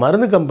 இது ஒரு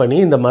மருந்து கம்பெனி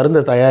இந்த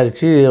மருந்தை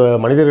தயாரித்து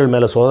மனிதர்கள்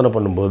மேலே சோதனை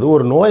பண்ணும்போது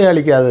ஒரு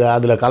நோயாளிக்கு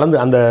அதில் கலந்து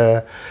அந்த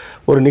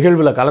ஒரு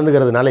நிகழ்வில்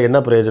கலந்துக்கிறதுனால என்ன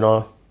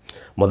பிரயோஜனம்?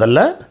 முதல்ல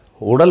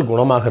உடல்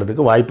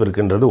குணமாகிறதுக்கு வாய்ப்பு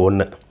இருக்குன்றது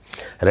ஒன்று.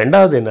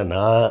 ரெண்டாவது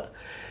என்னென்னா,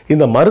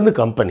 இந்த மருந்து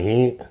கம்பெனி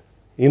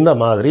இந்த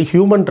மாதிரி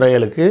ஹியூமன்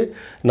ட்ரையலுக்கு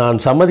நான்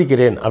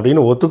சம்மதிக்கிறேன்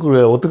அப்படின்னு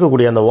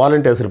ஒத்துக்கக்கூடிய அந்த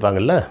வாலண்டியர்ஸ்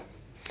இருப்பாங்கள்ல,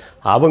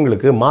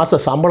 அவங்களுக்கு மாத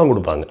சம்பளம்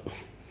கொடுப்பாங்க.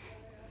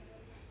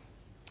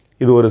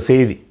 இது ஒரு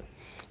செய்தி.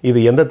 இது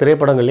எந்த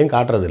திரைப்படங்கள்லையும்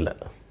காட்டுறதில்லை.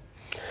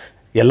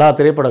 எல்லா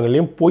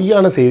திரைப்படங்கள்லையும்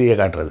பொய்யான செய்தியை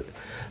காட்டுறது.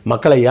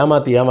 மக்களை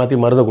ஏமாற்றி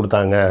மருந்து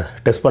கொடுத்தாங்க,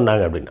 டெஸ்ட்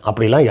பண்ணாங்க அப்படின்னு.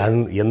 அப்படிலாம்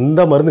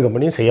எந்த மருந்து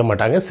கம்பெனியும் செய்ய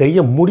மாட்டாங்க,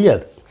 செய்ய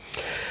முடியாது.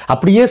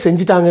 அப்படியே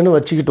செஞ்சிட்டாங்கன்னு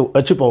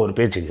வச்சுப்போம் ஒரு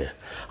பேச்சுக்கு.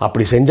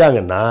 அப்படி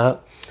செஞ்சாங்கன்னா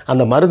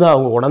அந்த மருந்தை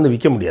அவங்க கொண்டாந்து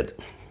விற்க முடியாது.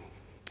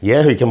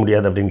 ஏன் விற்க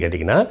முடியாது அப்படின்னு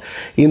கேட்டிங்கன்னா,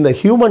 இந்த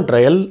ஹியூமன்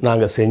ட்ரையல்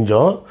நாங்கள்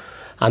செஞ்சோம்,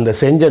 அந்த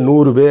செஞ்ச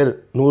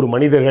 100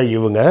 மனிதர்கள்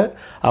இவங்க,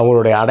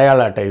 அவங்களுடைய அடையாள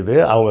அட்டை இது,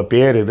 அவங்க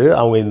பேர் இது,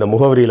 அவங்க இந்த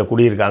முகவரியில்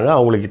குடியிருக்காங்க,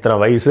 அவங்களுக்கு இத்தனை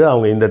வயசு,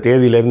 அவங்க இந்த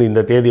தேதியிலேருந்து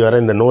இந்த தேதி வரை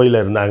இந்த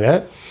நோயில் இருந்தாங்க,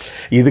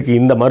 இதுக்கு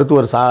இந்த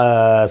மருத்துவர்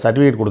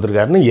சர்டிஃபிகேட்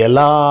கொடுத்துருக்காருன்னு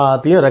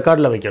எல்லாத்தையும்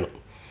ரெக்கார்டில் வைக்கணும்.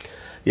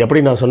 எப்படி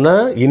நான்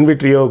சொன்னேன்,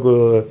 இன்விட்ரியோவுக்கு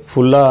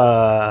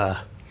ஃபுல்லாக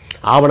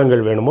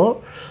ஆவணங்கள் வேணுமோ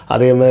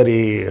அதே மாதிரி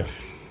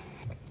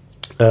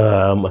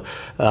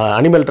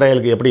அனிமல்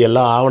ட்ரையலுக்கு எப்படி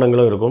எல்லா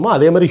ஆவணங்களும் இருக்கணுமோ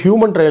அதே மாதிரி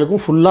ஹியூமன்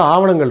ட்ரையலுக்கும் ஃபுல்லாக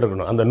ஆவணங்கள்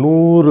இருக்கணும். அந்த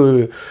 100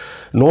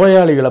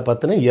 நோயாளிகளை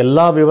பற்றின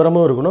எல்லா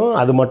விவரமும் இருக்கணும்.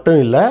 அது மட்டும்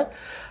இல்லை,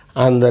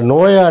 அந்த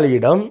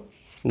நோயாளியிடம்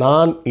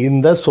நான்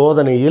இந்த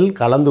சோதனையில்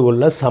கலந்து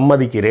கொள்ள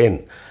சம்மதிக்கிறேன்,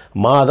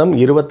 மாதம்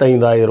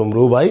 25,000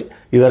 ரூபாய்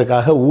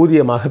இதற்காக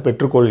ஊதியமாக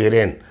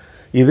பெற்றுக்கொள்கிறேன்,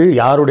 இது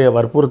யாருடைய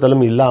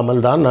வற்புறுத்தலும்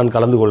இல்லாமல் தான் நான்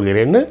கலந்து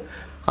கொள்கிறேன்னு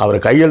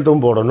அவர்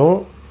கையெழுத்தும் போடணும்.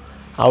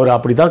 அவர்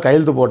அப்படி தான்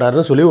கையெழுத்து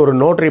போட்டார்னு சொல்லி ஒரு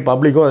நோட்டரி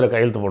பப்ளிக்கும் அதில்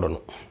கையெழுத்து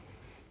போடணும்.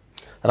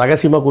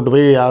 ரகசியமாக கூட்டு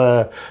போய்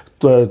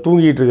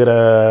தூங்கிட்டு இருக்கிற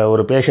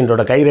ஒரு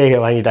பேஷண்ட்டோட கைரேகை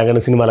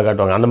வாங்கிட்டாங்கன்னு சினிமாவில்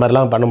காட்டுவாங்க, அந்த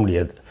மாதிரிலாம் பண்ண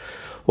முடியாது.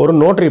 ஒரு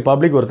நோட்டரி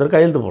பப்ளிக் ஒருத்தர்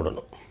கையெழுத்து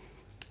போடணும்.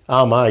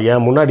 ஆமாம்,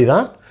 என் முன்னாடி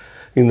தான்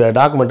இந்த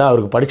டாக்குமெண்ட்டை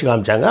அவருக்கு படித்து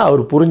காமிச்சாங்க,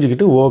 அவர்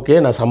புரிஞ்சுக்கிட்டு ஓகே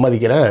நான்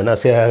சம்மதிக்கிறேன்,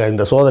 நான்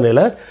இந்த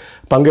சோதனையில்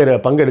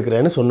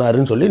பங்கெடுக்கிறேன்னு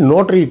சொன்னாருன்னு சொல்லி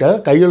நோட்டரிகிட்ட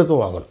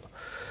கையெழுத்தும் வாங்கணும்.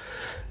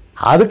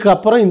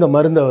 அதுக்கப்புறம் இந்த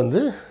மருந்தை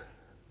வந்து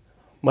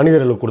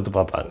மனிதர்களுக்கு கொடுத்து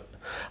பார்ப்பாங்க.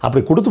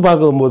 அப்படி கொடுத்து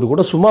பார்க்கும்போது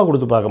கூட சும்மா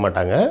கொடுத்து பார்க்க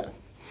மாட்டாங்க,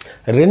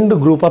 2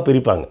 குரூப்பாக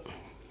பிரிப்பாங்க.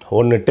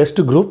 ஒன்று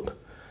டெஸ்ட் குரூப்,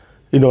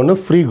 இன்னொன்று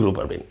ஃப்ரீ குரூப்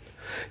அப்படின்னு.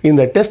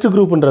 இந்த டெஸ்ட்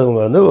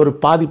குரூப்புன்றவங்க வந்து ஒரு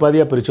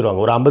பாதியாக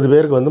பிரிச்சுருவாங்க. ஒரு 50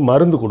 பேருக்கு வந்து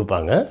மருந்து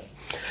கொடுப்பாங்க,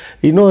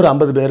 இன்னொரு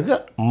 50 பேருக்கு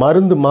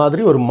மருந்து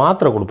மாதிரி ஒரு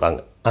மாத்திரை கொடுப்பாங்க.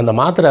 அந்த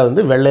மாத்திரை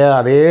வந்து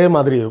வெள்ளையாக அதே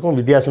மாதிரி இருக்கும்,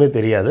 வித்தியாசமே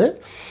தெரியாது.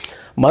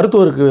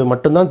 மருத்துவருக்கு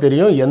மட்டும்தான்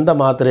தெரியும் எந்த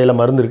மாத்திரையில்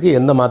மருந்து இருக்குது,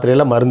 எந்த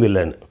மாத்திரையில் மருந்து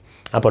இல்லைன்னு.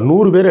 அப்போ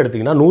 100 பேர்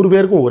எடுத்திங்கன்னா 100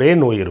 பேருக்கும் ஒரே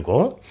நோய்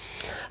இருக்கும்.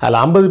 அதில்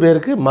 50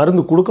 பேருக்கு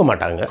மருந்து கொடுக்க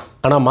மாட்டாங்க,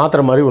 ஆனால்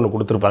மாத்திரை மாதிரி ஒன்று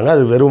கொடுத்துருப்பாங்க,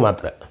 அது வெறும்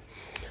மாத்திரை.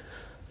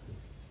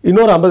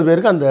 இன்னொரு 50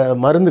 பேருக்கு அந்த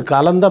மருந்து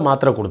கலந்த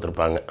மாத்திரை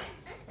கொடுத்துருப்பாங்க.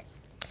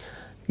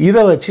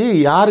 இதை வச்சு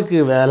யாருக்கு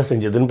வேலை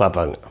செஞ்சதுன்னு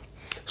பார்ப்பாங்க.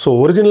 ஸோ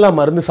ஒரிஜினலாக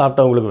மருந்து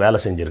சாப்பிட்டவங்களுக்கு வேலை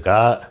செஞ்சுருக்கா,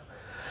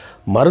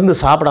 மருந்து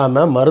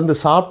சாப்பிடாமல் மருந்து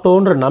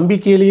சாப்பிட்டோன்ற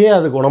நம்பிக்கையிலேயே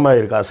அது குணமாக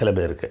இருக்கா சில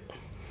பேருக்கு.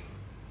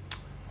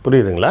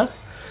 புரியுதுங்களா?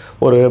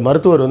 ஒரு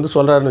மருத்துவர் வந்து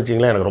சொல்கிறாருன்னு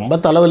வச்சிங்களேன், எனக்கு ரொம்ப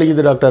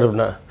தலைவலிக்குது டாக்டர்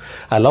அப்படின்னா,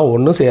 அதெல்லாம்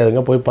ஒன்றும்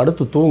செய்யாதுங்க, போய்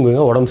படுத்து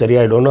தூங்குங்க, உடம்பு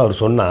சரியாயிடும்னு அவர்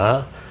சொன்னால்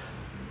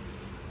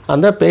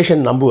அந்த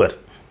பேஷண்ட்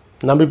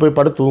நம்பி போய்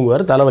படுத்து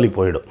தூங்குவார், தலைவலி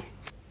போயிடும்.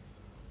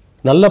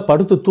 நல்லா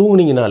படுத்து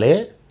தூங்குனீங்கனாலே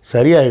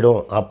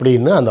சரியாயிடும்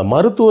அப்படின்னு அந்த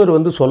மருத்துவர்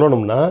வந்து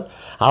சொல்லணும்னா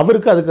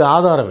அவருக்கு அதுக்கு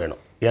ஆதாரம்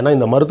வேணும். ஏன்னா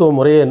இந்த மருத்துவ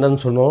முறையே என்னன்னு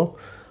சொன்னோம்,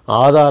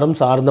 ஆதாரம்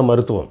சார்ந்த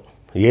மருத்துவம்,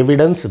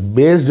 எவிடன்ஸ்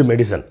பேஸ்டு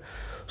மெடிசன்.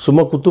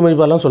 சும்மா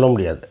குத்துமைப்பாலாம் சொல்ல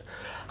முடியாது.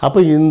 அப்போ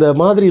இந்த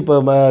மாதிரி இப்போ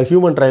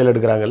ஹியூமன் ட்ரையல்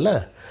எடுக்கிறாங்கல்ல,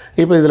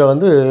 இப்போ இதில்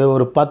வந்து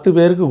ஒரு 10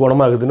 பேருக்கு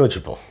குணமாகுதுன்னு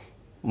வச்சுப்போம்.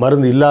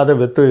 மருந்து இல்லாத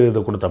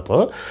இது கொடுத்தப்போ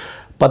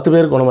 10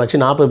 பேருக்கு குணமாச்சு,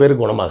 40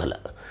 பேருக்கு குணமாகலை.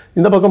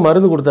 இந்த பக்கம்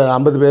மருந்து கொடுத்த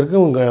 50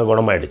 பேருக்கும்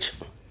குணமாயிடுச்சு.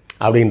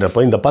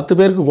 அப்படின்றப்போ இந்த 10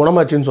 பேருக்கு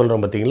குணமாச்சுன்னு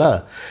சொல்கிறோம் பார்த்தீங்களா,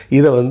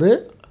 இதை வந்து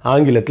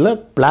ஆங்கிலத்தில்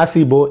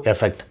பிளாசிபோ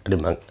எஃபெக்ட்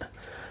அப்படிம்பாங்க.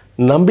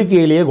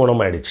 நம்பிக்கையிலேயே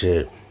குணமாயிடுச்சு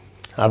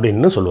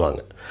அப்படின்னு சொல்லுவாங்க.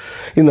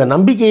 இந்த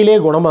நம்பிக்கையிலே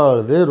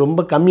குணமாகிறது ரொம்ப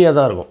கம்மியாக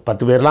தான் இருக்கும்.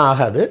 10 பேர்லாம்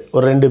ஆகாது,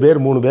 ஒரு 2 பேர்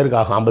 3 பேருக்கு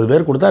ஆகும். 50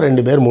 பேர் கொடுத்தா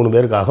 2 பேர் 3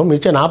 பேருக்கு ஆகும்,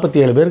 மிச்சம்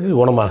 47 பேருக்கு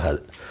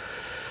குணமாகாது.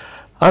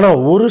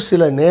 ஆனால் ஒரு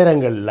சில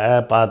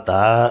நேரங்களில் பார்த்தா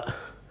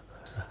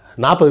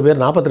 40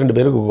 பேர் 42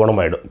 பேருக்கு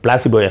குணமாயிடும்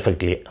பிளாசிபோ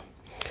எஃபெக்ட்லேயே.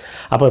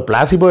 அப்போ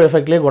பிளாசிபோ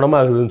எஃபெக்ட்லேயே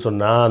குணமாகுதுன்னு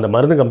சொன்னால் அந்த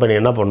மருந்து கம்பெனி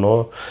என்ன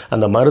பண்ணும்,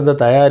 அந்த மருந்தை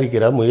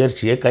தயாரிக்கிற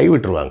முயற்சியை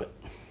கைவிட்டுருவாங்க.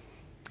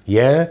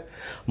 ஏன்,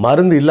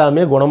 மருந்து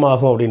இல்லாமல்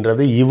குணமாகும்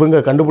அப்படின்றது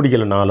இவங்க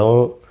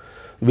கண்டுபிடிக்கலைனாலும்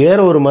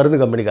வேறு ஒரு மருந்து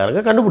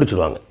கம்பெனிக்காரங்க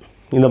கண்டுபிடிச்சிடுவாங்க,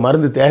 இந்த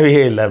மருந்து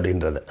தேவையே இல்லை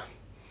அப்படின்றத.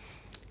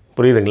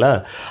 புரியுதுங்களா?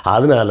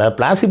 அதனால்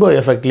பிளாசிபோ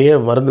எஃபெக்ட்லேயே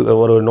மருந்து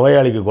ஒரு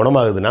நோயாளிக்கு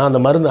குணமாகுதுன்னா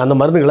அந்த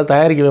மருந்துகளை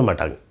தயாரிக்கவே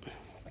மாட்டாங்க.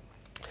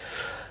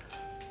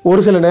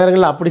 ஒரு சில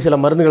நேரங்களில் அப்படி சில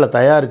மருந்துகளை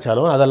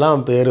தயாரித்தாலும்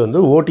அதெல்லாம் பேர் வந்து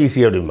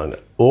ஓடிசி அப்படிம்பாங்க,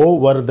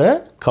 ஓவர் த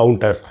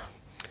கவுண்டர்.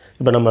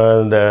 இப்போ நம்ம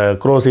இந்த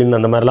குரோசின்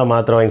அந்த மாதிரிலாம்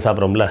மாத்திரை வாங்கி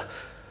சாப்பிட்றோம்ல,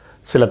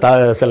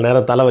 சில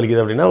நேரம் தலை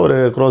வலிக்குது அப்படின்னா ஒரு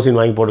குரோசின்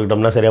வாங்கி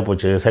போட்டுக்கிட்டோம்னா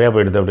சரியாக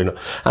போயிடுது அப்படின்னு.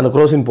 அந்த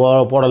குரோசின்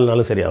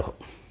போடலைனாலும் சரியாகும்,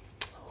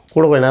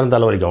 கூட கொஞ்சம் நேரம்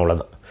தலைவலிக்கும்,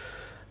 அவ்வளோதான்.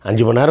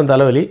 5 மணி நேரம்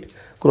தலைவலி,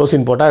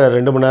 குரோசின் போட்டால்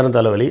 2 மணி நேரம்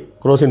தலைவலி,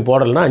 குரோசின்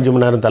போடலைன்னா 5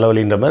 மணி நேரம்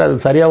தலைவலின்ற மாதிரி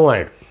அது சரியாகவும்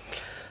ஆகிடும்.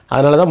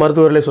 அதனால தான்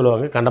மருத்துவர்களே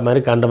சொல்லுவாங்க, கண்ட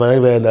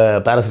மாதிரி இந்த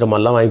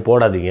பேராசிட்டமால்லாம் வாங்கி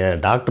போடாதீங்க,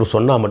 டாக்டர்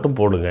சொன்னால் மட்டும்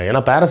போடுங்க.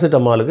 ஏன்னா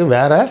பேராசிட்டமாலுக்கு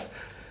வேறு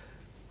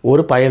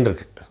ஒரு பயன்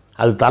இருக்குது,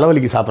 அது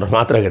தலைவலிக்கு சாப்பிட்ற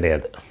மாத்திரை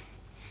கிடையாது,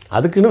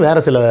 அதுக்குன்னு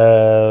வேறு சில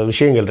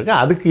விஷயங்கள்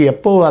இருக்குது. அதுக்கு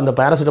எப்போ அந்த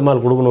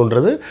பேராசிட்டமால்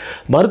கொடுக்கணுன்றது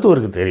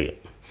மருத்துவருக்கு தெரியும்.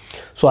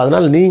 ஸோ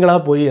அதனால் நீங்களாக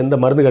போய் எந்த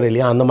மருந்து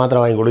கடையிலையும் அந்த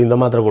மாத்திரை வாங்கி கொடு இந்த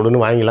மாத்திரை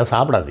கொடுன்னு வாங்கிலாம்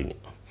சாப்பிடாதீங்க.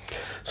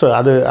 ஸோ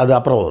அது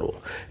அப்புறம் வரும்.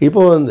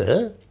 இப்போது வந்து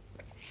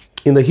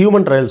இந்த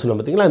ஹியூமன் ட்ரையல்ஸ்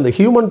பார்த்திங்களா, இந்த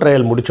ஹியூமன்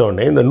ட்ரையல்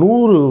முடித்தோடனே இந்த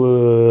 100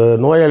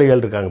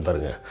 நோயாளிகள் இருக்காங்க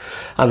பாருங்கள்,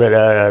 அந்த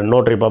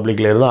நோட்டரி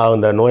பப்ளிக்லேருந்து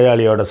அந்த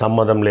நோயாளியோட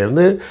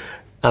சம்மதம்லேருந்து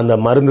அந்த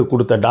மருந்து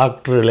கொடுத்த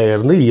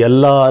டாக்டர்லேருந்து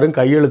எல்லோரும்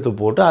கையெழுத்து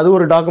போட்டு அது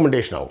ஒரு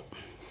டாக்குமெண்டேஷன் ஆகும்.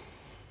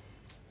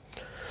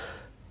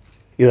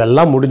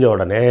 இதெல்லாம் முடிஞ்ச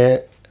உடனே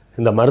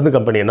இந்த மருந்து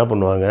கம்பெனி என்ன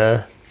பண்ணுவாங்க,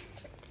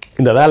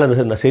 இந்த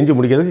வேலை செஞ்சு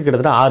முடிக்கிறதுக்கு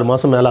கிட்டத்தட்ட 6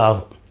 மாதம் மேலே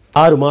ஆகும்.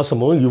 6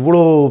 மாதமும்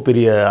இவ்வளோ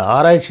பெரிய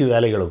ஆராய்ச்சி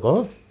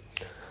வேலைகளுக்கும்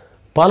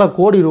பல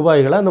கோடி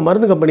ரூபாய்களை அந்த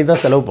மருந்து கம்பெனி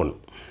தான் செலவு பண்ணும்.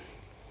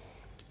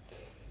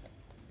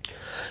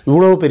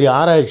 இவ்வளோ பெரிய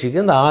ஆராய்ச்சிக்கு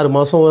இந்த 6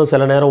 மாதம்,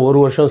 சில நேரம் 1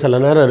 வருஷம், சில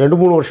நேரம்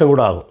 2-3 வருஷம்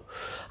கூட ஆகும்.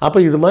 அப்போ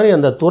இது மாதிரி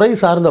அந்த துறை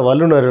சார்ந்த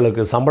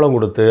வல்லுநர்களுக்கு சம்பளம்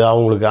கொடுத்து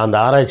அவங்களுக்கு அந்த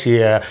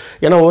ஆராய்ச்சியை,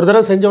 ஏன்னா ஒரு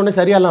தடவை செஞ்சோடனே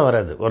சரியாலாம்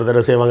வராது, ஒரு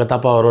தடவை செய்வாங்க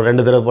தப்பாக வரும்,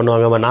 2 தடவை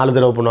பண்ணுவாங்க, 4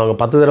 தடவை பண்ணுவாங்க,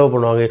 10 தடவை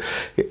பண்ணுவாங்க.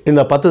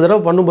 இந்த 10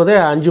 தடவை பண்ணும்போதே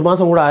 5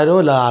 மாதம் கூட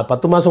ஆகிடும், இல்லை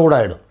 10 மாதம் கூட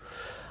ஆகிடும்.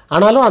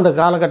 ஆனாலும் அந்த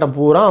காலகட்டம்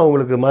பூரா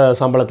அவங்களுக்கு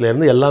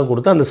சம்பளத்துலேருந்து எல்லாம்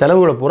கொடுத்து அந்த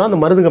செலவுகளை பூரா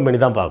அந்த மருந்து கம்பெனி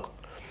தான் பார்க்கும்.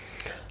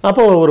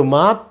 அப்போ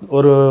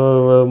ஒரு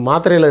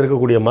மாத்திரையில்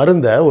இருக்கக்கூடிய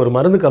மருந்தை ஒரு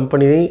மருந்து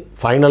கம்பெனி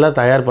ஃபைனலாக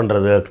தயார்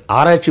பண்ணுறது,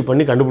 ஆராய்ச்சி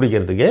பண்ணி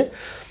கண்டுபிடிக்கிறதுக்கே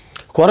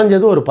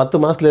குறைஞ்சது ஒரு 10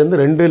 மாதத்துலேருந்து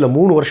 2 இல்லை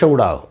 3 வருஷம்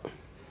கூட ஆகும்.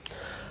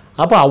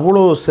 அப்போ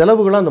அவ்வளோ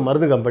செலவுகளும் அந்த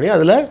மருந்து கம்பெனி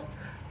அதில்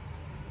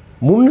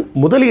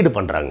முதலீடு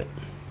பண்ணுறாங்க.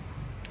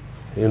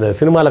 இந்த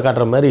சினிமாவில்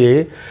காட்டுற மாதிரி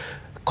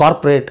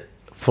கார்ப்பரேட்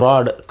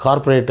ஃப்ராடு,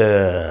 கார்ப்பரேட்டு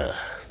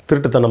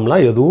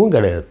திருட்டுத்தனம்லாம் எதுவும்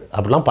கிடையாது,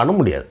 அப்படிலாம் பண்ண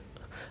முடியாது.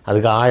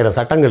 அதுக்கு 1000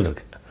 சட்டங்கள்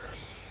இருக்குது.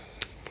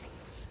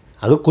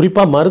 அது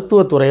குறிப்பாக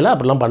மருத்துவத்துறையில்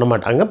அப்படிலாம் பண்ண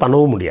மாட்டாங்க,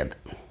 பண்ணவும் முடியாது.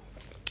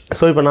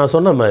 ஸோ இப்போ நான்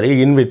சொன்ன மாதிரி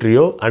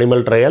இன்விட்ரியோ,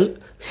 அனிமல் ட்ரையல்,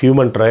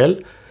 ஹியூமன் ட்ரையல்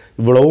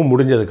இவ்வளவும்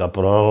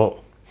முடிஞ்சதுக்கப்புறம்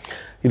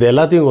இது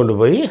எல்லாத்தையும் கொண்டு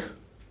போய்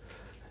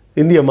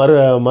இந்திய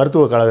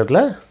மருத்துவக்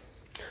கழகத்தில்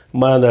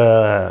அந்த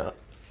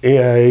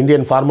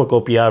இந்தியன்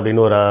ஃபார்மகோப்பியா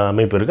அப்படின்னு ஒரு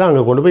அமைப்பு இருக்குது,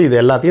 அங்கே கொண்டு போய்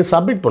இது எல்லாத்தையும்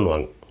சப்மிட்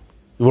பண்ணுவாங்க.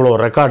 இவ்வளோ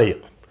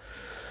ரெக்கார்டையும்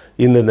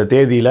இந்த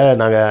தேதியில்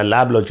நாங்கள்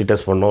லேபில் வச்சு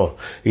டெஸ்ட் பண்ணோம்,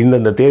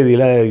 இந்த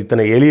தேதியில்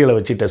இத்தனை எலிகளை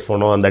வச்சு டெஸ்ட்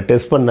பண்ணோம், அந்த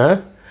டெஸ்ட் பண்ண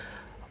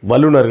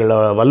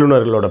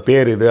வல்லுநர்களோட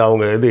பேர் இது,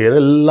 அவங்க இது,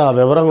 எல்லா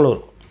விவரங்களும்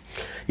இருக்கும்.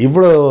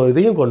 இவ்வளோ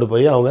இதையும் கொண்டு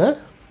போய் அவங்க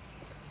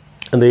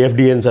அந்த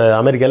எஃப்டிஏன்னு,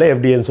 அமெரிக்காவில்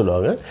எஃப்டிஏன்னு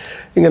சொல்லுவாங்க,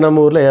 இங்கே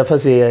நம்ம ஊரில்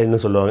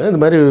எஃப்எஸ்ஏன்னு சொல்லுவாங்க. இந்த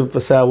மாதிரி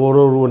இப்போ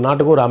ஒரு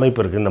நாட்டுக்கும் ஒரு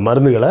அமைப்பு இருக்குது. இந்த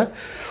மருந்துகளை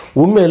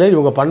உண்மையிலே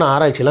இவங்க பண்ண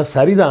ஆராய்ச்சியெல்லாம்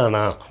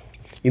சரிதானா,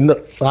 இந்த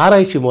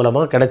ஆராய்ச்சி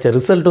மூலமாக கிடைச்ச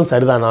ரிசல்ட்டும்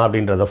சரிதானா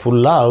அப்படின்றத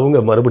ஃபுல்லாக அவங்க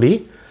மறுபடி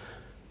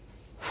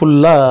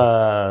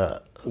ஃபுல்லாக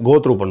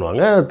கோத்ரூ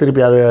பண்ணுவாங்க.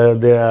 திருப்பி அது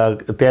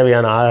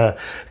தேவையான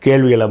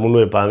கேள்விகளை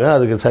முன்வைப்பாங்க,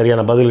 அதுக்கு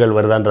சரியான பதில்கள்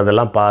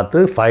வருதான்றதெல்லாம் பார்த்து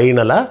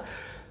ஃபைனலாக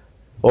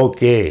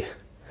ஓகே,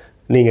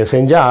 நீங்கள்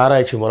செஞ்ச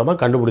ஆராய்ச்சி மூலமாக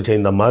கண்டுபிடிச்ச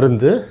இந்த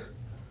மருந்து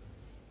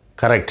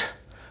கரெக்ட்,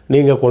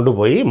 நீங்கள் கொண்டு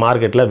போய்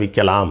மார்க்கெட்டில்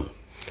விற்கலாம்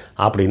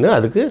அப்படின்னு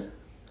அதுக்கு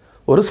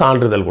ஒரு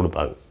சான்றிதழ்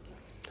கொடுப்பாங்க.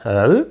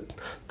 அதாவது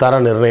தர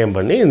நிர்ணயம்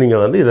பண்ணி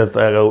நீங்கள் வந்து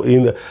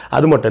இந்த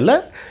அது மட்டும் இல்லை,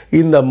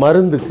 இந்த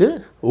மருந்துக்கு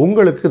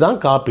உங்களுக்கு தான்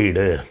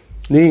காப்பீடு,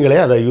 நீங்களே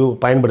அதை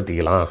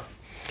பயன்படுத்திக்கலாம்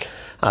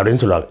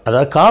அப்படின்னு சொல்லுவாங்க.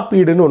 அதாவது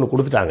காப்பீடுன்னு ஒன்று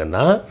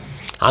கொடுத்துட்டாங்கன்னா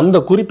அந்த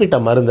குறிப்பிட்ட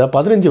மருந்தை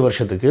 15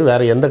 வருஷத்துக்கு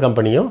வேறு எந்த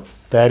கம்பெனியும்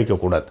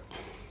தயாரிக்கக்கூடாது.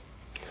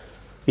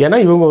 ஏன்னா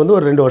இவங்க வந்து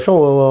ஒரு 2 வருஷம்,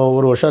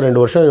 1 வருஷம்,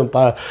 2 வருஷம்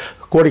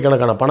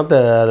கோடிக்கணக்கான பணத்தை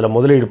அதில்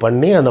முதலீடு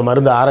பண்ணி அந்த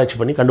மருந்தை ஆராய்ச்சி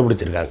பண்ணி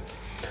கண்டுபிடிச்சிருக்காங்க.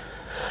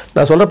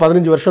 நான் சொல்கிற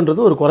 15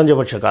 வருஷன்றது ஒரு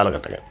குறைஞ்சபட்ச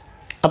காலகட்டங்க.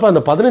 அப்போ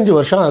அந்த 15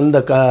 வருஷம் அந்த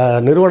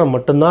நிறுவனம்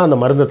மட்டும்தான் அந்த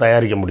மருந்தை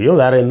தயாரிக்க முடியும்.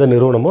 வேறு எந்த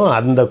நிறுவனமும்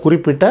அந்த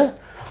குறிப்பிட்ட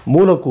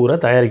மூலக்கூறை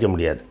தயாரிக்க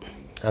முடியாது.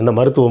 அந்த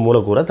மருத்துவ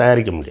மூலக்கூறை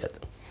தயாரிக்க முடியாது.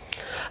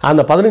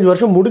 அந்த 15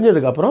 வருஷம்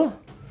முடிஞ்சதுக்கப்புறம்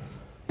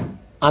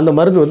அந்த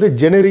மருந்து வந்து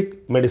ஜெனரிக்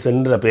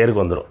மெடிசன்ற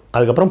பேருக்கு வந்துடும்.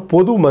 அதுக்கப்புறம்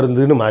பொது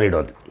மருந்துன்னு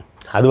மாறிடும்.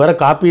 அது வரை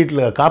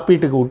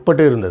காப்பீட்டுக்கு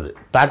உட்பட்டு இருந்தது.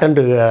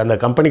 பேட்டன்ட்டு அந்த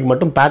கம்பெனிக்கு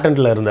மட்டும்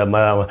பேட்டன்ட்டில் இருந்த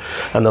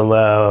அந்த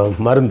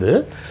மருந்து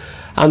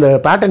அந்த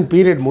பேட்டன்ட்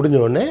பீரியட்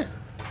முடிஞ்சோடனே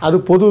அது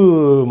பொது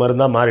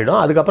மருந்தாக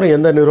மாறிடும். அதுக்கப்புறம்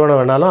எந்த நிறுவனம்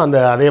வேணாலும்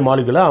அதே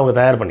மாலிகுலை அவங்க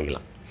தயார்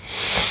பண்ணிக்கலாம்.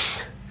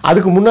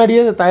 அதுக்கு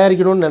முன்னாடியே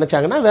தயாரிக்கணும்னு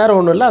நினச்சாங்கன்னா வேறு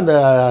ஒன்றும் இல்லை, அந்த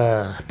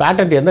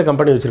பேட்டன்ட் எந்த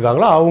கம்பெனி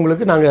வச்சுருக்காங்களோ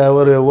அவங்களுக்கு நாங்கள்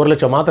ஒரு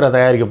 1,00,000 மாத்திரை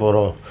தயாரிக்க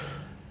போகிறோம்,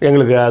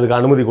 எங்களுக்கு அதுக்கு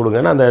அனுமதி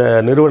கொடுங்கன்னு அந்த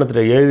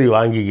நிறுவனத்தில்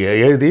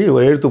எழுதி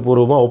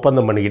எழுத்துப்பூர்வமாக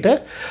ஒப்பந்தம் பண்ணிக்கிட்டு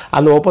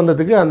அந்த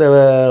ஒப்பந்தத்துக்கு அந்த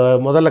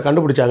முதல்ல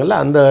கண்டுபிடிச்சாங்கல்ல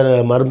அந்த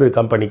மருந்து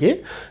கம்பெனிக்கு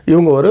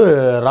இவங்க ஒரு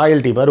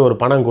ராயல்ட்டி மாதிரி ஒரு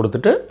பணம்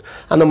கொடுத்துட்டு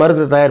அந்த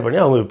மருந்தை தயார்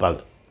பண்ணி அவங்க விற்பாங்க.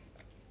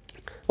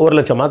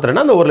 1,00,000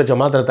 மாத்திரைனா அந்த 1,00,000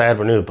 மாத்திரை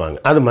தயார் பண்ணி விற்பாங்க.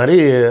 அது மாதிரி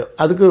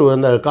அதுக்கு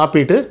அந்த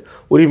காப்பீட்டு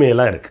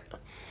உரிமையெல்லாம் இருக்குது.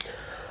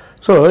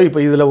 ஸோ இப்போ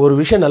இதில் ஒரு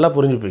விஷயம் நல்லா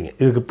புரிஞ்சுப்பீங்க.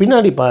 இதுக்கு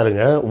பின்னாடி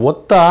பாருங்கள்,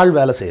 ஒத்த ஆள்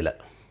வேலை செய்யலை.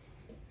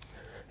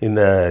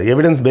 இந்த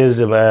எவிடன்ஸ்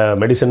பேஸ்டு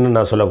மெடிசன்னு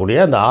நான் சொல்லக்கூடிய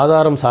அந்த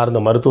ஆதாரம் சார்ந்த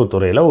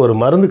மருத்துவத்துறையில் ஒரு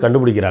மருந்து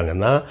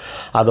கண்டுபிடிக்கிறாங்கன்னா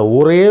அதை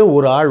ஒரே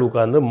ஒரு ஆள்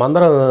உட்காந்து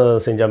மந்திரம்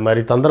செஞ்ச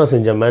மாதிரி தந்திரம்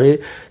செஞ்ச மாதிரி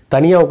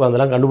தனியாக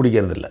உட்காந்துலாம்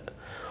கண்டுபிடிக்கிறது இல்லை.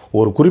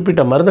 ஒரு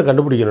குறிப்பிட்ட மருந்தை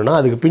கண்டுபிடிக்கணும்னா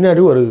அதுக்கு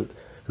பின்னாடி ஒரு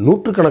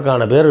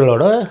நூற்றுக்கணக்கான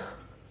பேர்களோட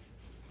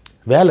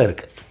வேலை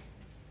இருக்குது.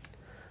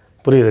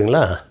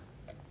 புரியுதுங்களா?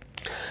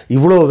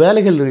 இவ்வளோ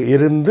வேலைகள்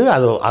இருந்து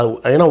அது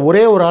ஏன்னா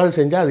ஒரே ஒரு ஆள்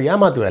செஞ்சால் அது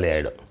ஏமாத்து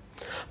வேலையாகிடும்.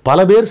 பல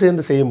பேர்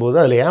சேர்ந்து செய்யும்போது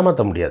அதில்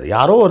ஏமாற்ற முடியாது.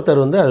 யாரோ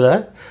ஒருத்தர் வந்து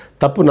அதில்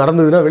தப்பு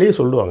நடந்ததுன்னா வெளியே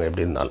சொல்லுவாங்க.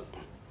 எப்படி இருந்தாலும்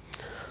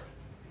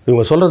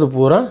இவங்க சொல்கிறது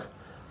பூரா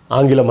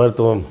ஆங்கில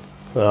மருத்துவம்,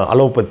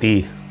 அலோபதி.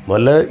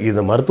 முதல்ல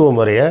இந்த மருத்துவ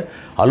முறையை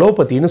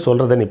அலோபத்தின்னு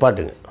சொல்கிறத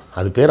நிப்பாட்டுங்க.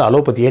 அது பேர்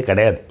அலோபதியே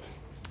கிடையாது.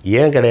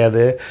 ஏன்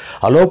கிடையாது?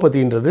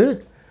 அலோபதின்றது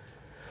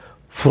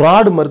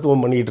ஃப்ராடு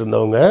மருத்துவம் பண்ணிகிட்டு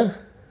இருந்தவங்க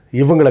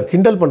இவங்களை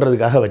கிண்டல்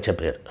பண்ணுறதுக்காக வச்ச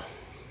பேர்.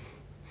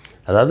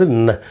 அதாவது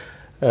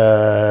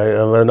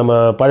நம்ம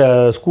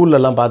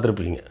ஸ்கூல்லலாம்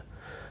பார்த்துருப்பீங்க,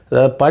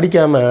 அதாவது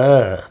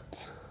படிக்காமல்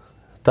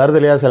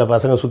தருதலையாக சில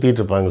பசங்க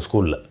சுற்றிட்டு இருப்பாங்க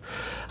ஸ்கூலில்.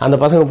 அந்த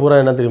பசங்க பூரா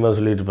என்ன தெரியுமா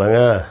சொல்லிகிட்டு இருப்பாங்க,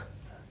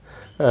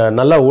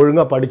 நல்லா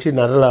ஒழுங்காக படித்து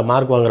நல்லா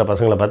மார்க் வாங்குகிற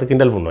பசங்களை பார்த்து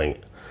கிண்டல் பண்ணுவாங்க.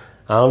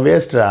 அவன்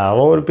வேஸ்ட்ரா,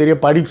 அவன் ஒரு பெரிய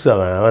படிப்ஸ்,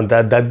 அவன்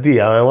தத்தி,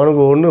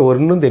 அவனுக்கு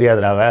ஒன்றும்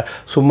தெரியாதுடா, அவன்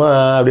சும்மா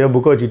அப்படியே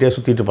புக்கை வச்சுக்கிட்டே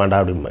சுற்றிட்டு இருப்பான்டா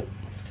அப்படிம்பாங்க.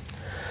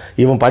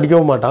 இவன்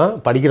படிக்கவும் மாட்டான்,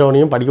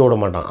 படிக்கிறவனையும் படிக்க விட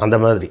மாட்டான். அந்த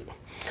மாதிரி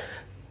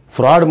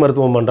ஃப்ராடு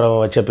மருத்துவம்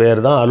பண்ணுறவன் வச்ச பேர்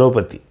தான்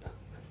அலோபதி.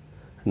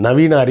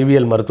 நவீன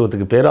அறிவியல்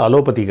மருத்துவத்துக்கு பேர்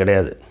அலோபதி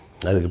கிடையாது.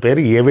 அதுக்கு பேர்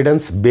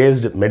எவிடன்ஸ்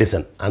பேஸ்டு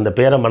மெடிசன். அந்த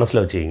பேரை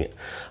மனசில் வச்சுக்கிங்க.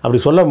 அப்படி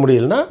சொல்ல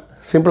முடியலன்னா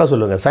சிம்பிளாக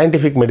சொல்லுங்கள்,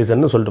 சயின்டிஃபிக்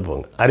மெடிசன்னு சொல்லிட்டு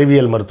போங்க,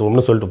 அறிவியல்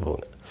மருத்துவம்னு சொல்லிட்டு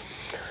போங்க.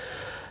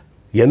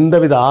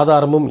 எந்தவித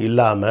ஆதாரமும்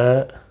இல்லாமல்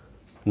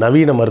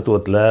நவீன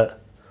மருத்துவத்தில்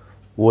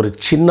ஒரு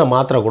சின்ன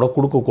மாத்திரை கூட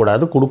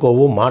கொடுக்கக்கூடாது,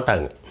 கொடுக்கவும்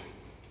மாட்டாங்க.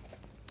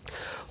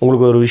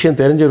 உங்களுக்கு ஒரு விஷயம்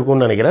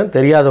தெரிஞ்சிருக்கும்னு நினைக்கிறேன்,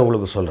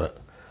 தெரியாதவங்களுக்கு சொல்கிறேன்.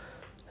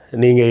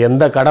 நீங்கள்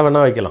எந்த கடை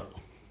வேணால் வைக்கலாம்,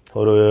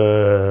 ஒரு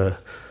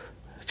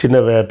சின்ன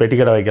பெட்டி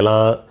கடை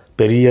வைக்கலாம்,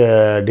 பெரிய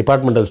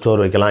டிபார்ட்மெண்டல்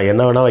ஸ்டோர் வைக்கலாம்,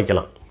 என்ன வேணால்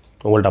வைக்கலாம்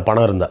உங்கள்கிட்ட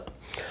பணம் இருந்தால்.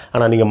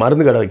 ஆனால் நீங்கள்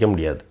மருந்து கடை வைக்க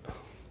முடியாது.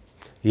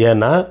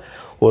 ஏன்னா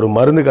ஒரு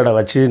மருந்து கடை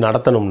வச்சு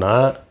நடத்தணும்னா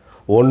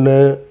ஒன்று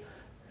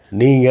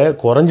நீங்கள்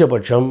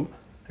குறைஞ்சபட்சம்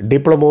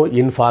டிப்ளமோ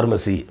இன்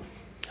ஃபார்மசி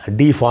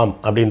டிஃபார்ம்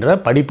அப்படின்ற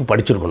படிப்பு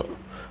படிச்சிருக்கணும்.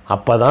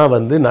 அப்போ தான்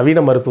வந்து நவீன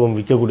மருத்துவம்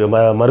விற்கக்கூடிய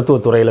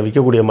மருத்துவத்துறையில்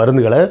விற்கக்கூடிய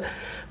மருந்துகளை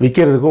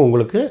விற்கிறதுக்கும்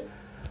உங்களுக்கு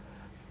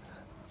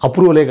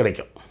அப்ரூவலே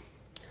கிடைக்கும்.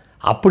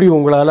 அப்படி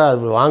உங்களால்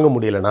அது வாங்க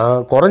முடியலைன்னா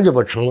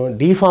குறைஞ்சபட்சம்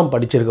டிஃபார்ம்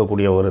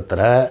படிச்சிருக்கக்கூடிய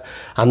ஒருத்தரை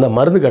அந்த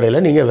மருந்து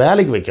கடையில் நீங்கள்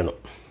வேலைக்கு வைக்கணும்.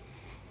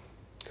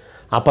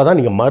 அப்போ தான்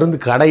நீங்கள் மருந்து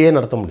கடையே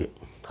நடத்த முடியும்.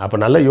 அப்போ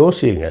நல்லா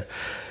யோசிங்க.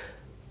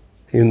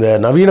 இந்த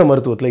நவீன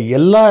மருத்துவத்தில்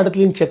எல்லா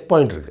இடத்துலையும் செக்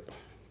பாயிண்ட் இருக்குது.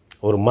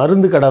 ஒரு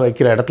மருந்து கடை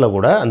வைக்கிற இடத்துல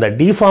கூட அந்த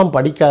டிஃபார்ம்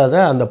படிக்காத,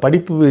 அந்த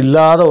படிப்பு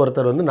இல்லாத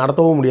ஒருத்தர் வந்து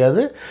நடத்தவும்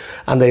முடியாது,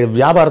 அந்த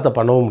வியாபாரத்தை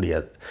பண்ணவும்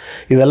முடியாது.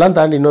 இதெல்லாம்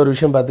தாண்டி இன்னொரு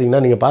விஷயம்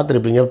பார்த்தீங்கன்னா, நீங்கள்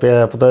பார்த்துருப்பீங்க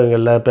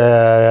புத்தகங்களில்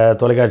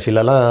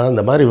தொலைக்காட்சியிலலாம்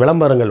இந்த மாதிரி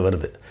விளம்பரங்கள்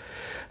வருது.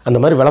 அந்த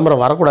மாதிரி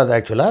விளம்பரம் வரக்கூடாது.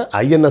 ஆக்சுவலாக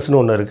ஐஎன்எஸ்னு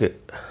ஒன்று இருக்குது,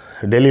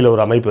 டெல்லியில்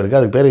ஒரு அமைப்பு இருக்குது,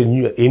 அதுக்கு பேர்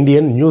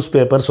இந்தியன் நியூஸ்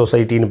பேப்பர்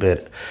சொசைட்டின்னு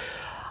பேர்.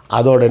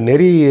 அதோட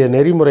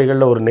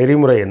நெறிமுறைகளில் ஒரு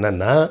நெறிமுறை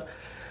என்னென்னா,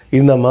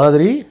 இந்த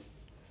மாதிரி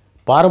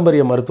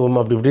பாரம்பரிய மருத்துவம்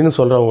அப்படி இப்படின்னு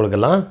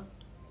சொல்கிறவங்களுக்கெல்லாம்,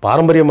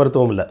 பாரம்பரிய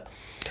மருத்துவம் இல்லை,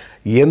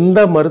 எந்த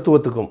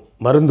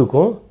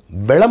மருந்துக்கும்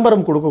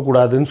விளம்பரம்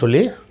கொடுக்கக்கூடாதுன்னு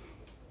சொல்லி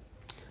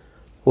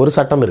ஒரு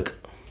சட்டம் இருக்குது.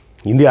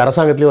 இந்திய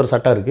அரசாங்கத்துலேயே ஒரு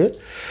சட்டம் இருக்குது.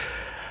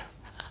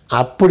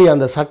 அப்படி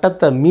அந்த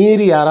சட்டத்தை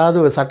மீறி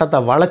யாராவது சட்டத்தை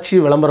வளைச்சி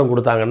விளம்பரம்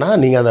கொடுத்தாங்கன்னா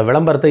நீங்கள் அந்த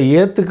விளம்பரத்தை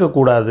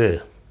ஏற்றுக்கக்கூடாது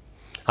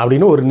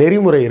அப்படின்னு ஒரு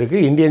நெறிமுறை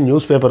இருக்குது இந்தியன்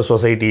நியூஸ் பேப்பர்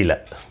சொசைட்டியில்.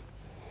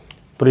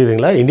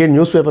 புரியுதுங்களா? இந்தியன்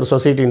நியூஸ் பேப்பர்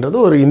சொசைட்டின்றது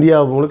ஒரு இந்தியா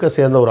முழுக்க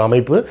சேர்ந்த ஒரு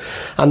அமைப்பு.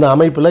 அந்த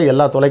அமைப்பில்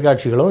எல்லா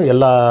தொலைக்காட்சிகளும்,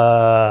 எல்லா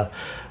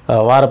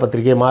வார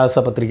பத்திரிகை,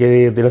 மாத பத்திரிகை,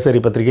 தினசரி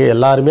பத்திரிகை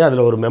எல்லாருமே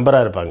அதில் ஒரு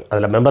மெம்பராக இருப்பாங்க.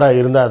 அதில் மெம்பராக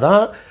இருந்தால்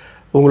தான்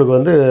உங்களுக்கு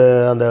வந்து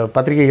அந்த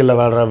பத்திரிகைகளில்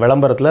வர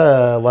விளம்பரத்தில்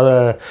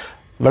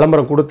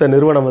விளம்பரம் கொடுத்த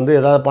நிறுவனம் வந்து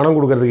ஏதாவது பணம்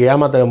கொடுக்கறதுக்கு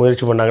ஏமாற்ற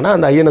முயற்சி பண்ணாங்கன்னா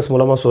அந்த ஐஎன்எஸ்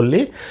மூலமாக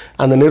சொல்லி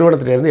அந்த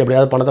நிறுவனத்திலேருந்து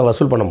எப்படியாவது பணத்தை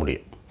வசூல் பண்ண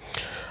முடியும்.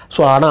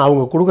 ஸோ ஆனால்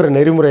அவங்க கொடுக்குற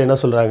நெறிமுறை என்ன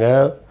சொல்கிறாங்க,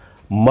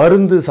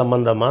 மருந்து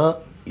சம்பந்தமாக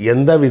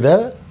எந்தவித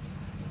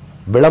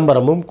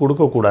விளம்பரமும்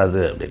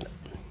கொடுக்கக்கூடாது அப்படின்னு.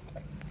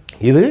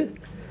 இது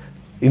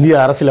இந்திய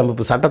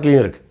அரசியலமைப்பு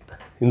சட்டத்துலேயும் இருக்குது.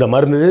 இந்த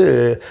மருந்து,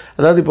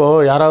 அதாவது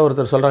இப்போது யாராவது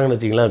ஒருத்தர் சொல்கிறாங்கன்னு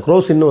வச்சிங்களேன்,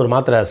 குரோசின்னு ஒரு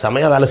மாத்திரை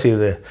செமையாக வேலை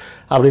செய்யுது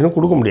அப்படின்னு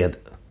கொடுக்க முடியாது.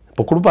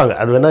 இப்போ கொடுப்பாங்க,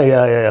 அது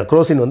வேணால்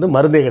குரோசின் வந்து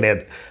மருந்தே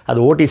கிடையாது, அது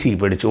ஓடிசிக்கு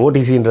போயிடுச்சு.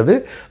 ஓடிசின்றது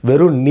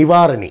வெறும்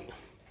நிவாரணி.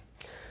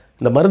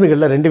 இந்த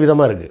மருந்துகளில் 2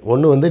 விதமாக இருக்குது.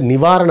 ஒன்று வந்து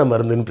நிவாரண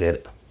மருந்துன்னு பேர்,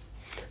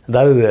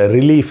 அதாவது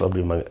ரிலீஃப்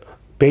அப்படிம்பாங்க,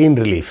 பெயின்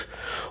ரிலீஃப்.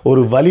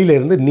 ஒரு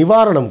வலியிலேருந்து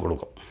நிவாரணம்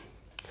கொடுக்கும்,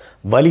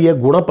 வலியை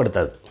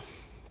குணப்படுத்தாது.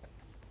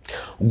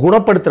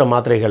 குணப்படுத்துகிற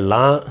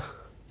மாத்திரைகள்லாம்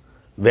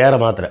வேறு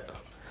மாத்திரை.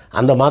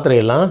 அந்த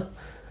மாத்திரையெல்லாம்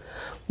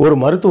ஒரு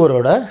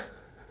மருத்துவரோட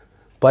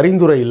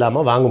பரிந்துரை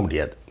இல்லாமல் வாங்க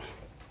முடியாது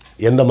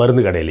எந்த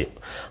மருந்து கடையிலையும்.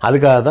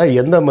 அதுக்காக தான்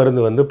எந்த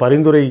மருந்து வந்து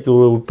பரிந்துரைக்கு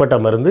உட்பட்ட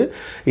மருந்து,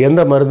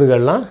 எந்த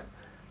மருந்துகள்லாம்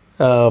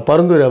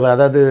பரிந்துரை,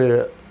 அதாவது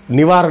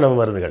நிவாரண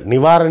மருந்துகள்,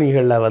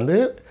 நிவாரணிகளில் வந்து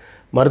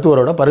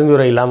மருத்துவரோட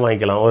பரிந்துரை இல்லாமல்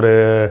வாங்கிக்கலாம். ஒரு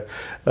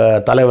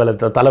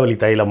தலைவலி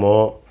தைலமோ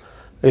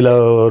இல்லை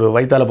ஒரு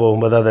வயிற்றால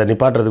போகும்போது அதை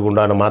நிப்பாட்டுறதுக்கு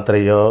உண்டான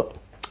மாத்திரையோ,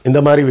 இந்த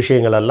மாதிரி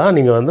விஷயங்களெல்லாம்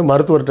நீங்கள் வந்து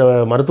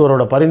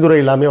மருத்துவரோட பரிந்துரை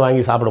இல்லாமல்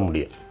வாங்கி சாப்பிட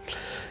முடியும்.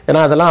 ஏன்னா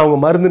அதெல்லாம் அவங்க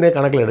மருந்துனே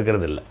கணக்கில்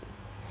எடுக்கிறது இல்லை.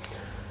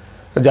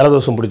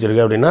 ஜலதோஷம்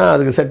பிடிச்சிருக்கு அப்படின்னா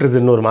அதுக்கு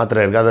செட்ரிசின்னு ஒரு மாத்திரை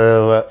இருக்குது, அதை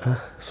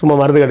சும்மா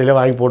மருந்து கடையில்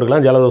வாங்கி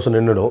போட்டுக்கலாம், ஜலதோஷம்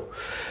நின்றுடும்.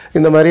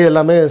 இந்த மாதிரி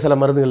எல்லாமே சில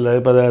மருந்துகள்,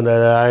 இப்போ இந்த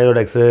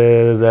அயோடெக்ஸு,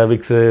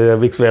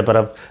 விக்ஸ்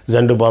வேப்பரப்,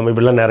 ஜெண்டுபாம்,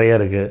 இப்படிலாம் நிறைய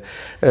இருக்குது.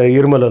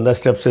 இருமல் வந்தால்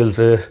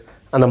ஸ்டெப்சில்ஸு,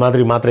 அந்த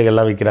மாதிரி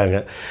மாத்திரைகள்லாம் விற்கிறாங்க.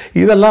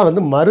 இதெல்லாம்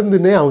வந்து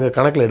மருந்துன்னே அவங்க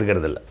கணக்கில்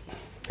எடுக்கிறது இல்லை.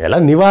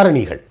 இதெல்லாம்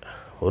நிவாரணிகள்.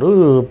 ஒரு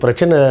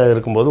பிரச்சனை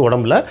இருக்கும்போது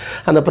உடம்பில்,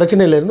 அந்த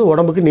பிரச்சனையிலேருந்து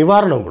உடம்புக்கு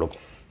நிவாரணம்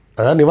கொடுக்கும்.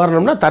 அதாவது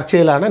நிவாரணம்னா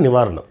தற்செயலான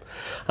நிவாரணம்.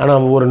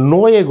 ஆனால் ஒரு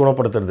நோயை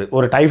குணப்படுத்துறது,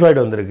 ஒரு டைஃபாய்டு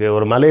வந்திருக்கு,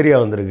 ஒரு மலேரியா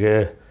வந்திருக்கு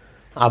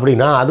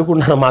அப்படின்னா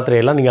அதுக்குண்டான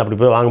மாத்திரையெல்லாம் நீங்கள் அப்படி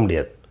போய் வாங்க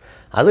முடியாது.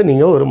 அது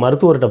நீங்கள் ஒரு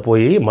மருத்துவர்கிட்ட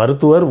போய்,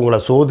 மருத்துவர் உங்களை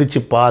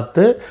சோதித்து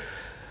பார்த்து,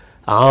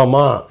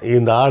 ஆமாம்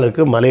இந்த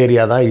ஆளுக்கு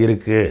மலேரியா தான்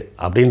இருக்குது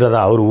அப்படின்றத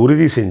அவர்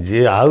உறுதி செஞ்சு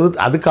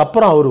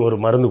அதுக்கப்புறம் அவர் ஒரு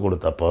மருந்து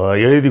கொடுத்தப்போ,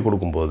 எழுதி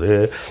கொடுக்கும்போது,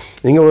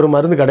 நீங்கள் ஒரு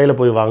மருந்து கடையில்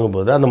போய்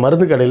வாங்கும்போது அந்த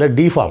மருந்து கடையில்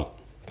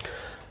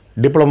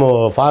டிப்ளமோ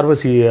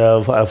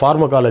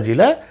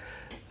ஃபார்மகாலஜியில்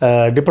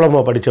டிப்ளமோ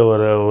படித்த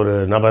ஒரு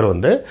நபர்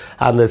வந்து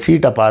அந்த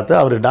சீட்டை பார்த்து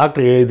அவர்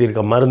டாக்டர்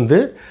எழுதியிருக்க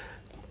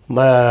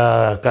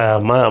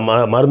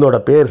மருந்தோட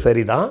பேர்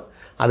சரிதான்,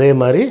 அதே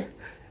மாதிரி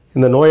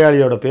இந்த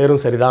நோயாளியோட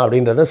பேரும் சரிதான்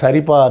அப்படின்றத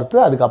சரிபார்த்து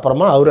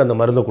அதுக்கப்புறமா அவர் அந்த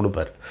மருந்தை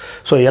கொடுப்பார்.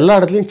 ஸோ எல்லா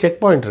இடத்துலையும் செக்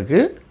பாயிண்ட்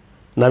இருக்குது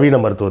நவீன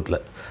மருத்துவத்தில்.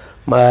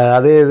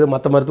 அதே இது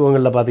மற்ற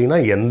மருத்துவங்களில் பார்த்திங்கன்னா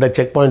எந்த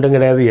செக் பாயிண்ட்டும்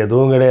கிடையாது,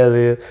 எதுவும்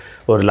கிடையாது.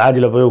 ஒரு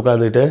லாட்ஜில் போய்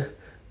உட்காந்துட்டு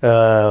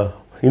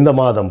இந்த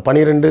மாதம்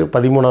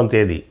 12-13ஆம்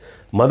தேதி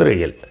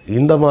மதுரையில்,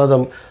 இந்த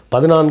மாதம்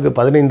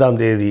 14-15ஆம்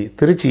தேதி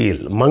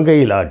திருச்சியில் மங்கை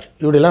லாட்ஜ்,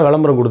 இப்படிலாம்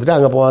விளம்பரம் கொடுத்துட்டு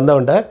அங்கே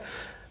வந்தவன்ட்ட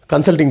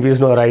கன்சல்டிங்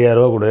ஃபீஸ்னு ஒரு 5000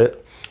 ரூபா கொடு,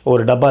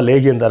 ஒரு டப்பா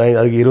லேகியம் தரேன்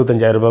அதுக்கு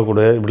 25,000 ரூபா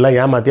கொடு, இப்படிலாம்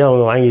ஏமாற்றி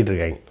அவங்க வாங்கிட்டு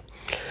இருக்காங்க.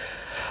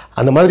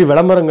 அந்த மாதிரி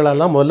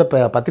விளம்பரங்களெல்லாம்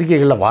முதல்ல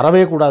பத்திரிகைகளில்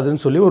வரவே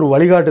கூடாதுன்னு சொல்லி ஒரு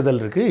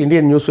வழிகாட்டுதல் இருக்குது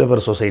இந்தியன் நியூஸ்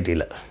பேப்பர்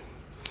சொசைட்டியில்.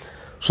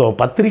 ஸோ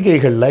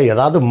பத்திரிகைகளில்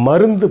ஏதாவது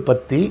மருந்து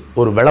பற்றி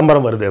ஒரு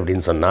விளம்பரம் வருது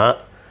அப்படின்னு சொன்னால்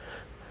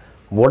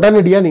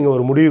உடனடியாக நீங்கள்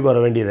ஒரு முடிவுக்கு வர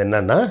வேண்டியது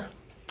என்னென்னா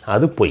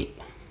அது பொய்.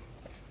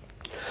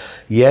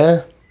 ஏன்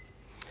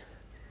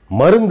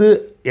மருந்து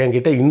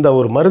என்கிட்ட இந்த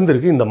ஒரு மருந்து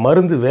இருக்குது, இந்த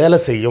மருந்து வேலை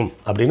செய்யும்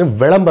அப்படின்னு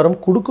விளம்பரம்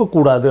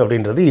கொடுக்கக்கூடாது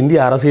அப்படின்றது இந்திய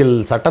அரசியல்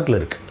சட்டத்தில்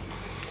இருக்குது.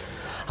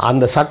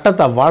 அந்த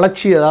சட்டத்தை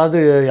வளைச்சி ஏதாவது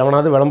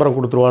எவனாவது விளம்பரம்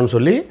கொடுத்துருவான்னு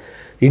சொல்லி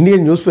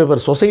இந்தியன் நியூஸ்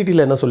பேப்பர்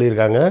சொசைட்டியில் என்ன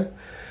சொல்லியிருக்காங்க,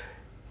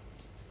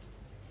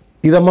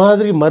 இதை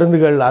மாதிரி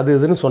மருந்துகள் அது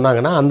இதுன்னு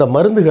சொன்னாங்கன்னா அந்த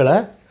மருந்துகளை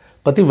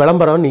பற்றி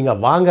விளம்பரம்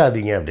நீங்கள்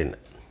வாங்காதீங்க அப்படின்னு.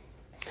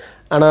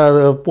 ஆனால்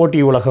அது போட்டி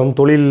உலகம்,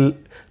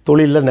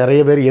 தொழிலில்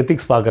நிறைய பேர்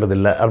எத்திக்ஸ் பார்க்குறது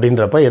இல்லை.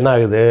 அப்படின்றப்ப என்ன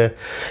ஆகுது,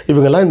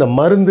 இவங்கெல்லாம் இந்த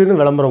மருந்துன்னு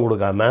விளம்பரம்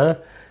கொடுக்காம,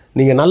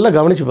 நீங்கள் நல்லா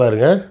கவனித்து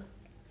பாருங்கள்,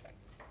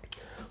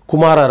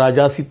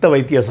 குமாரராஜா சித்த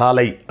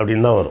வைத்தியசாலை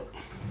அப்படின்னு தான் வரும்.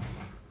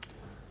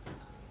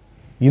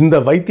 இந்த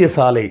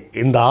வைத்தியசாலை,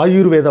 இந்த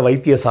ஆயுர்வேத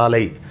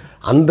வைத்தியசாலை,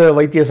 அந்த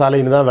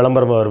வைத்தியசாலைன்னு தான்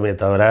விளம்பரம் வருமே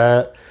தவிர,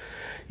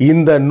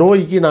 இந்த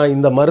நோய்க்கு நான்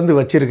இந்த மருந்து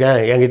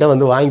வச்சுருக்கேன் என்கிட்ட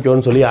வந்து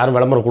வாங்கிக்கோன்னு சொல்லி யாரும்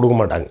விளம்பரம் கொடுக்க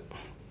மாட்டாங்க.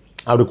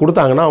 அப்படி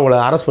கொடுத்தாங்கன்னா அவங்கள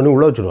அரெஸ்ட் பண்ணி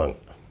உள்ளே வச்சுடுவாங்க.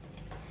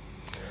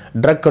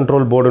 ட்ரக்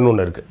கண்ட்ரோல் போர்டுன்னு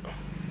ஒன்று இருக்குது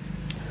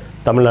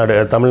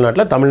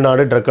தமிழ்நாட்டில்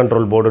தமிழ்நாடு ட்ரக்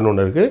கண்ட்ரோல் போர்டுன்னு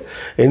ஒன்று இருக்குது.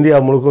 இந்தியா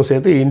முழுக்கும்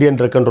சேர்த்து இந்தியன்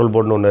ட்ரக் கண்ட்ரோல்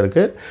போர்டுன்னு ஒன்று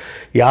இருக்குது.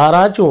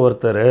 யாராச்சும்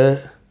ஒருத்தர்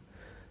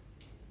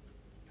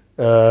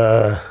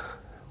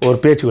ஒரு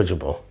பேச்சு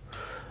வச்சுப்போம்,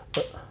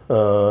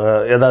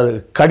 ஏதாவது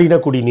கடின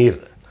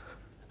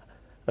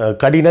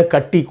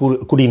கட்டி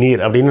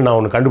குடிநீர் அப்படின்னு நான்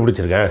ஒன்று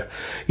கண்டுபிடிச்சிருக்கேன்,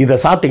 இதை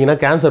சாப்பிட்டிங்கன்னா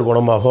கேன்சர்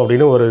குணமாகும்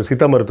அப்படின்னு ஒரு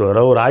சித்த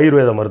மருத்துவரை, ஒரு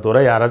ஆயுர்வேத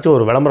மருத்துவரை யாராச்சும்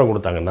ஒரு விளம்பரம்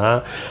கொடுத்தாங்கன்னா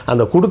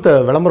அந்த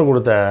விளம்பரம்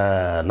கொடுத்த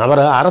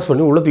நபரை அரெஸ்ட்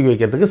பண்ணி உள்ள தூக்கி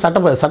வைக்கிறதுக்கு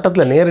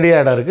சட்டத்தில்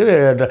நேரடியாக இடம்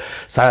இருக்குது.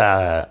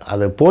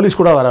 அது போலீஸ்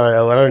கூட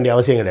வர வேண்டிய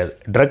அவசியம் கிடையாது.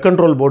 ட்ரக்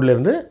கண்ட்ரோல்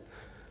போர்டிலேருந்து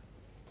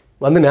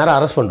வந்து நேராக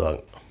அரெஸ்ட்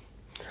பண்ணுவாங்க.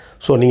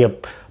 ஸோ நீங்கள்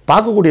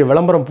பார்க்கக்கூடிய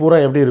விளம்பரம் பூரா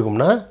எப்படி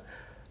இருக்கும்னா,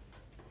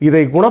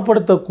 இதை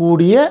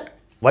குணப்படுத்தக்கூடிய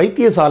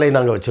வைத்தியசாலை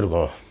நாங்கள்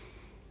வச்சுருக்கோம்.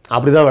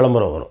 அப்படி தான்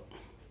விளம்பரம் வரும்.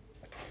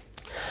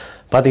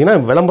 பார்த்திங்கன்னா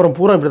விளம்பரம்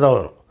பூரா இப்படி தான்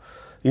வரும்.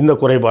 இந்த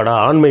குறைபாடா,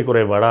 ஆண்மை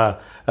குறைபாடா,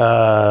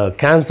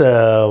 கேன்சர்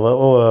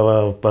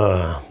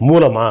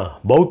மூலமா,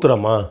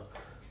 பௌத்திரமா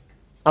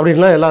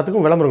அப்படின்லாம்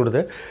எல்லாத்துக்கும் விளம்பரம்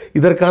கொடுத்து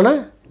இதற்கான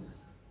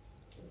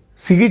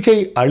சிகிச்சை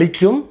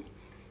அளிக்கும்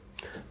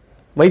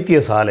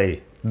வைத்தியசாலை,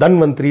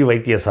 தன்வந்திரி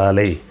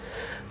வைத்தியசாலை,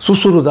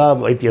 சுசுருதா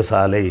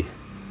வைத்தியசாலை,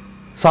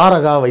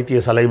 சாரகா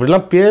வைத்தியசாலை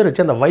இப்படிலாம் பேர்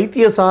வச்சு அந்த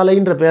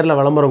வைத்தியசாலைன்ற பேரில்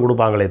விளம்பரம்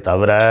கொடுப்பாங்களே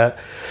தவிர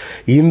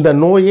இந்த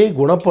நோயை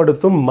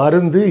குணப்படுத்தும்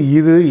மருந்து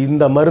இது,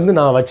 இந்த மருந்து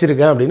நான்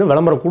வச்சுருக்கேன் அப்படின்னு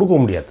விளம்பரம் கொடுக்க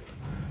முடியாது.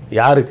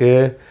 யாருக்கு?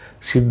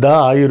 சித்தா,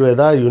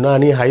 ஆயுர்வேதா,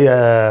 யுனானி,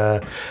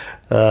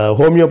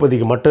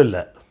 ஹோமியோபதிக்கு மட்டும்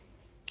இல்லை,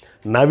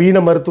 நவீன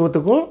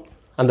மருத்துவத்துக்கும்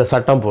அந்த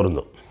சட்டம்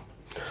பொருந்தும்.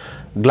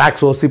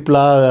 கிளாக்ஸோ,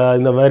 சிப்லா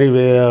இந்த மாதிரி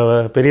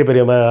பெரிய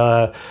பெரிய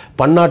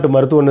பன்னாட்டு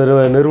மருத்துவ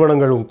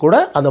நிறுவனங்களும் கூட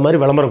அந்த மாதிரி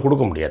விளம்பரம்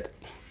கொடுக்க முடியாது.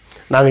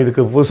 நாங்கள்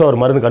இதுக்கு புதுசாக ஒரு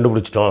மருந்து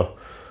கண்டுபிடிச்சிட்டோம்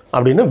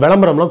அப்படின்னு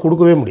விளம்பரம்லாம்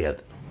கொடுக்கவே முடியாது.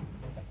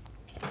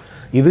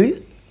 இது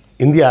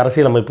இந்திய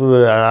அரசியலமைப்பு,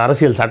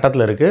 அரசியல்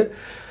சட்டத்தில் இருக்குது.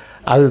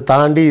 அது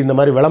தாண்டி இந்த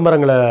மாதிரி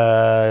விளம்பரங்களை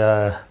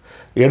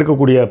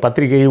எடுக்கக்கூடிய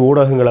பத்திரிகை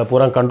ஊடகங்களை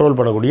பூரா கண்ட்ரோல்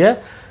பண்ணக்கூடிய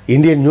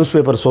இந்தியன் நியூஸ்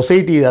பேப்பர்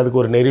சொசைட்டி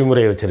அதுக்கு ஒரு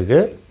நெறிமுறை வச்சுருக்கு.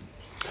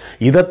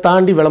 இதை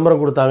தாண்டி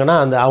விளம்பரம் கொடுத்தாங்கன்னா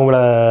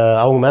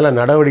அவங்க மேலே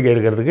நடவடிக்கை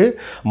எடுக்கிறதுக்கு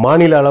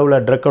மாநில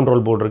அளவில் ட்ரக்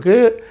கண்ட்ரோல் போர்டு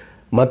இருக்குது,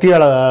 மத்திய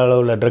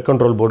அளவில் ட்ரக்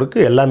கண்ட்ரோல் போர்டு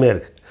இருக்குது, எல்லாமே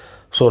இருக்குது.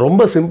 ஸோ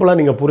ரொம்ப சிம்பிளாக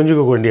நீங்கள்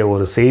புரிஞ்சுக்க வேண்டிய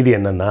ஒரு செய்தி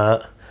என்னென்னா,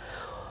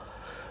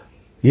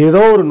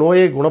 ஏதோ ஒரு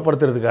நோயை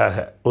குணப்படுத்துறதுக்காக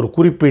ஒரு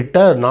குறிப்பிட்ட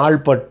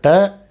நாள்பட்ட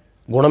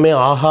குணமே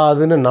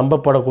ஆகாதுன்னு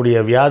நம்பப்படக்கூடிய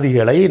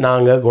வியாதிகளை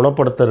நாங்கள்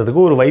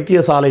குணப்படுத்துறதுக்கு ஒரு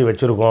வைத்தியசாலை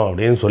வச்சுருக்கோம்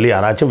அப்படின்னு சொல்லி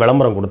யாராச்சும்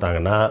விளம்பரம்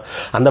கொடுத்தாங்கன்னா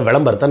அந்த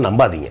விளம்பரத்தை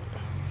நம்பாதீங்க.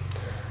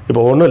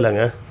 இப்போ ஒன்றும்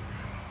இல்லைங்க,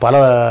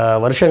 பல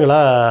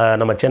வருஷங்களாக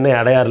நம்ம சென்னை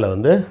அடையாறில்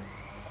வந்து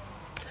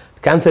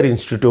கேன்சர்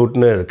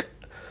இன்ஸ்டிடியூட்னு இருக்குது.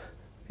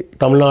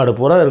 தமிழ்நாடு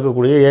பூரா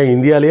இருக்கக்கூடிய, ஏன்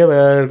இந்தியாவிலேயே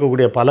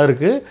இருக்கக்கூடிய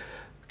பலருக்கு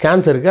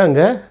கேன்சருக்கு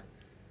அங்கே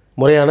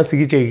முறையான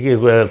சிகிச்சைக்கு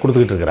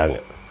கொடுத்துக்கிட்டு இருக்கிறாங்க.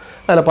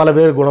 அதில் பல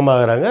பேர்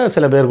குணமாகறாங்க,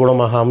 சில பேர்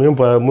குணமாகாமையும்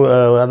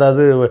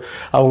அதாவது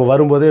அவங்க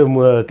வரும்போதே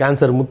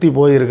கேன்சர் முத்தி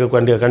போய்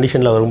இருக்கக்கூடிய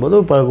கண்டிஷனில் வரும்போது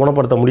இப்போ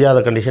குணப்படுத்த முடியாத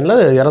கண்டிஷனில்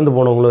இறந்து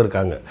போனவங்களும்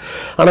இருக்காங்க.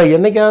 ஆனால்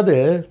என்றைக்காவது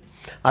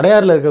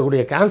அடையாறில்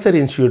இருக்கக்கூடிய கேன்சர்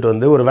இன்ஸ்டியூட்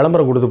வந்து ஒரு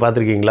விளம்பரம் கொடுத்து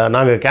பார்த்துருக்கீங்களா?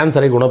 நாங்கள்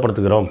கேன்சரை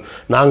குணப்படுத்துகிறோம்,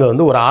 நாங்கள்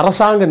வந்து ஒரு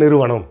அரசாங்க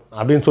நிறுவனம்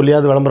அப்படின்னு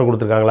சொல்லியாவது விளம்பரம்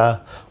கொடுத்துருக்காங்களா?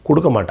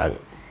 கொடுக்க மாட்டாங்க.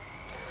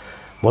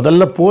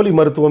 முதல்ல போலி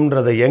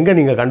மருத்துவம்ன்றதை எங்கே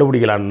நீங்கள்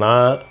கண்டுபிடிக்கலான்னா,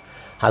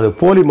 அது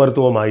போலி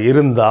மருத்துவமாக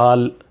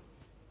இருந்தால்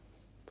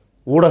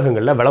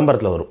ஊடகங்களில்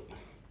விளம்பரத்தில் வரும்.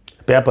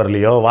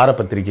 பேப்பர்லேயோ,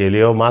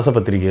 வாரப்பத்திரிகையிலையோ,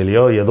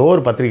 மாதப்பத்திரிகையிலையோ, ஏதோ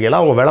ஒரு பத்திரிகையில்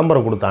அவங்க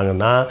விளம்பரம்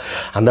கொடுத்தாங்கன்னா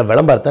அந்த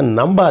விளம்பரத்தை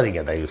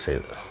நம்பாதீங்க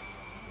தயவுசெய்து.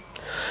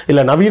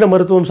 இல்லை நவீன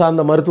மருத்துவம்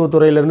சார்ந்த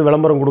மருத்துவத்துறையிலேருந்து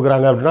விளம்பரம்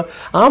கொடுக்குறாங்க அப்படின்னா,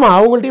 ஆமாம்,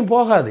 அவங்கள்ட்டையும்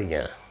போகாதீங்க.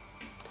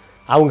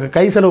 அவங்க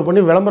கை செலவு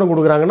பண்ணி விளம்பரம்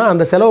கொடுக்குறாங்கன்னா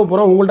அந்த செலவு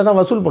பூரா உங்கள்கிட்ட தான்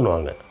வசூல்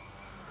பண்ணுவாங்க.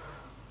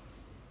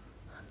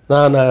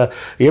 நான்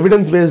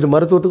எவிடன்ஸ் பேஸ்டு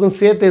மருத்துவத்துக்கும்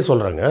சேர்த்தே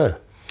சொல்கிறேங்க.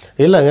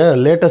 இல்லைங்க,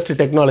 லேட்டஸ்ட்டு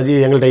டெக்னாலஜி,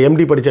 எங்கள்கிட்ட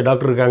எம்டி படித்த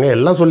டாக்டர் இருக்காங்க,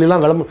 எல்லாம்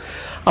சொல்லிலாம்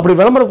அப்படி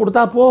விளம்பரம்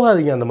கொடுத்தா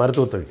போகாதீங்க அந்த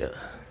மருத்துவத்துக்கு.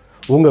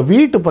 உங்கள்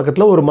வீட்டு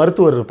பக்கத்தில் ஒரு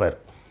மருத்துவர் இருப்பார்,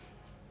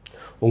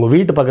 உங்கள்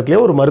வீட்டு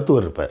பக்கத்துலேயே ஒரு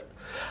மருத்துவர் இருப்பார்.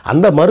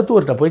 அந்த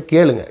மருத்துவர்கிட்ட போய்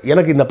கேளுங்க,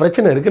 எனக்கு இந்த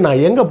பிரச்சனை இருக்குது,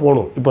 நான் எங்கே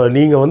போகணும்? இப்போ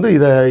நீங்கள் வந்து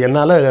இதை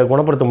என்னால்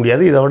குணப்படுத்த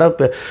முடியாது, இதை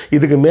விட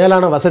இதுக்கு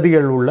மேலான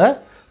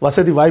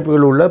வசதி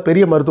வாய்ப்புகள் உள்ள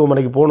பெரிய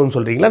மருத்துவமனைக்கு போகணும்னு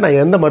சொல்கிறீங்களா,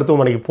 நான் எந்த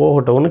மருத்துவமனைக்கு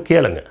போகட்டும்னு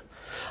கேளுங்க,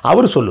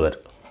 அவர் சொல்லுவார்.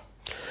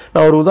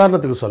 நான் ஒரு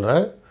உதாரணத்துக்கு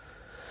சொல்கிறேன்.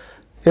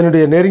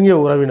 என்னுடைய நெருங்கிய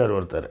உறவினர்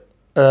ஒருத்தர்,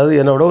 அதாவது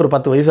என்னோட ஒரு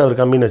 10 வயசு அவர்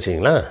கம்மின்னு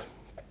வச்சிங்களேன்.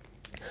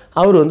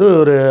 அவர் வந்து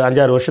ஒரு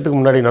 5-6 வருஷத்துக்கு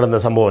முன்னாடி நடந்த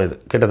சம்பவம் இது.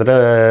 கிட்டத்தட்ட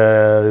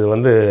இது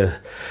வந்து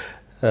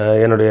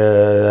என்னுடைய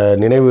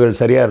நினைவுகள்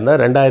சரியாக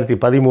இருந்தால்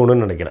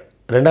 2013ன்னு நினைக்கிறேன்.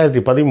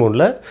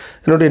 2013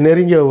 என்னுடைய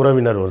நெருங்கிய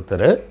உறவினர்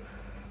ஒருத்தர்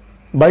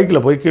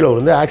பைக்கில் போய் கீழே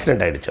விழுந்து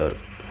ஆக்சிடெண்ட் ஆகிடுச்சு.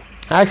 அவருக்கு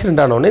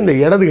ஆக்சிடெண்ட் ஆனோடனே இந்த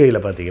இடது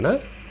கையில் பார்த்திங்கன்னா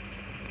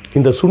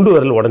இந்த சுண்டு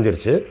விரல்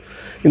உடஞ்சிருச்சு,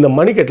 இந்த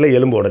மணிக்கட்டில்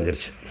எலும்பு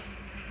உடஞ்சிருச்சு,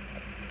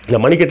 இந்த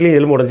மணிக்கட்டிலையும்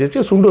எலும்பு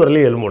உடஞ்சிருச்சு, சுண்டு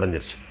வரலையும் எலும்பு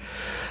உடஞ்சிருச்சு.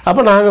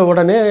 அப்போ நாங்கள்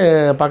உடனே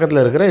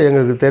பக்கத்தில் இருக்கிற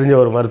எங்களுக்கு தெரிஞ்ச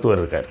ஒரு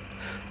மருத்துவர் இருக்கார்.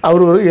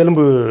 அவர் ஒரு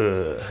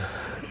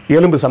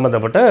எலும்பு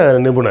சம்மந்தப்பட்ட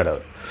நிபுணர்.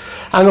 அவர்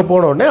அங்கே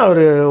போன உடனே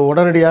அவர்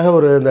உடனடியாக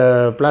ஒரு இந்த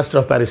பிளாஸ்டர்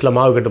ஆஃப் பாரிஸில்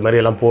மாவு கட்டு மாதிரி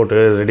எல்லாம் போட்டு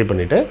ரெடி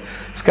பண்ணிவிட்டு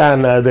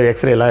ஸ்கேன் அது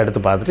எக்ஸ்ரேலாம்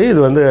எடுத்து பார்த்துட்டு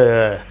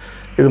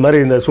இது மாதிரி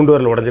இந்த சுண்டு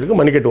வரல் உடஞ்சிருக்கு,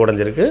 மணிக்கட்டு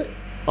உடஞ்சிருக்கு,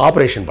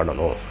 ஆப்ரேஷன்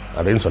பண்ணணும்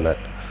அப்படின்னு சொன்னார்.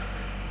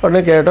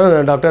 உடனே கேட்டோம்,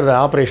 டாக்டர்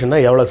ஆப்ரேஷன்னா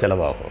எவ்வளோ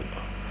செலவாகும்?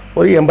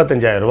 ஒரு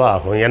 85,000 ரூபா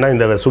ஆகும். ஏன்னா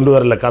இந்த சுண்டு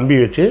வரலில் கம்பி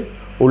வச்சு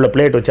உள்ள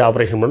பிளேட் வச்சு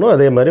ஆப்ரேஷன் பண்ணணும்,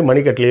 அதே மாதிரி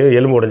மணிக்கட்டிலையும்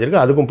எலும்பு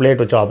உடஞ்சிருக்கு, அதுக்கும்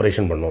பிளேட் வச்சு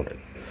ஆப்ரேஷன் பண்ணணும்.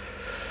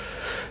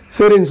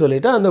 சரின்னு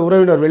சொல்லிவிட்டு அந்த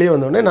உறவினர் வெளியே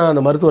வந்தோடனே நான்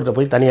அந்த மருத்துவர்கிட்ட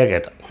போய் தனியாக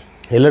கேட்டேன்.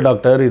 இல்லை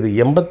டாக்டர், இது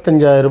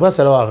 85,000 ரூபா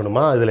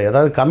செலவாகணுமா, இதில்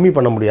ஏதாவது கம்மி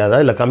பண்ண முடியாதா,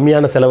 இல்லை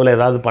கம்மியான செலவில்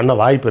ஏதாவது பண்ண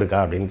வாய்ப்பு இருக்கா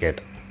அப்படின்னு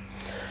கேட்டேன்.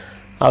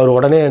 அவர்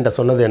உடனே என்கிட்ட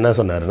சொன்னது என்ன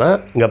சொன்னார்னா,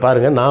 இங்கே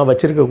பாருங்கள், நான்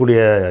வச்சுருக்கக்கூடிய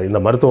இந்த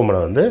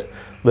மருத்துவமனை வந்து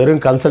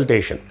வெறும்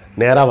கன்சல்டேஷன்,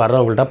 நேராக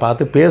வர்றவங்கள்ட்ட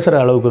பார்த்து பேசுகிற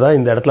அளவுக்கு தான்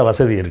இந்த இடத்துல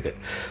வசதி இருக்குது.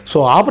 ஸோ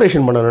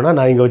ஆப்ரேஷன் பண்ணணுன்னா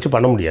நான் இங்கே வச்சு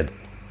பண்ண முடியாது,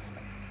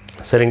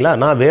 சரிங்களா?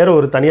 நான் வேறு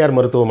ஒரு தனியார்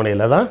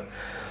மருத்துவமனையில் தான்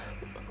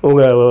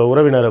உங்கள்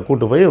உறவினரை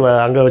கூட்டு போய்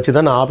அங்கே வச்சு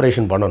தான் நான்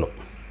ஆப்ரேஷன் பண்ணணும்.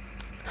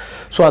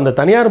 ஸோ அந்த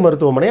தனியார்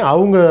மருத்துவமனை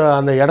அவங்க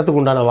அந்த இடத்துக்கு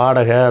உண்டான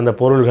வாடகை, அந்த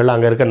பொருள்கள்,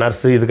 அங்கே இருக்க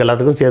நர்ஸு, இதுக்கு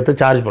எல்லாத்துக்கும் சேர்த்து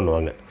சார்ஜ்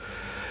பண்ணுவாங்க.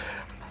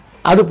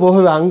 அது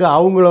போக அங்கே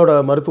அவங்களோட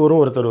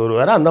மருத்துவரும் ஒருத்தர்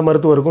வருவார், அந்த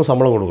மருத்துவருக்கும்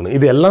சம்பளம் கொடுக்கணும்.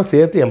 இது எல்லாம்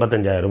சேர்த்து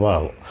 85,000 ரூபா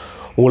ஆகும்.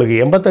 உங்களுக்கு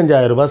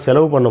 85,000 ரூபா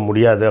செலவு பண்ண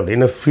முடியாது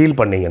அப்படின்னு ஃபீல்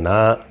பண்ணிங்கன்னா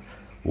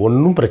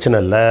ஒன்றும் பிரச்சனை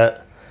இல்லை.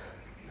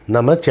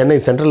 நம்ம சென்னை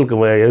சென்ட்ரலுக்கு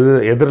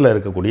எதிரில்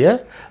இருக்கக்கூடிய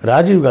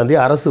ராஜீவ்காந்தி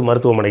அரசு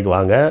மருத்துவமனைக்கு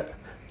வாங்க.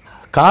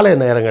 காலை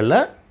நேரங்களில்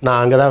நான்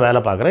அங்கே தான் வேலை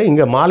பார்க்குறேன்.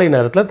 இங்கே மாலை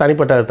நேரத்தில்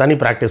தனி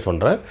ப்ராக்டிஸ்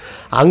பண்ணுறேன்.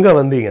 அங்கே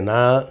வந்தீங்கன்னா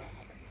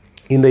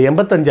இந்த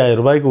 85,000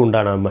 ரூபாய்க்கு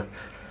உண்டான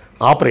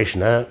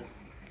ஆப்ரேஷனை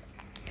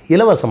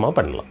இலவசமாக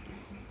பண்ணலாம்.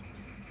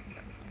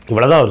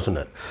 இவ்வளோ தான் அவர்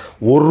சொன்னார்.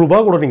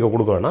 ₹1 கூட நீங்கள்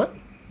கொடுக்க வேணாம்.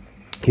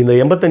 இந்த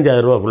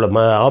 85,000 ரூபாக்குள்ள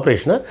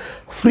ஆப்ரேஷனை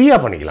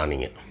ஃப்ரீயாக பண்ணிக்கலாம்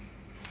நீங்கள்.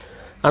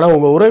 ஆனால்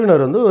உங்கள்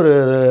உறவினர் வந்து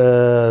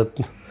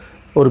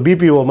ஒரு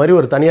பிபிஓ மாதிரி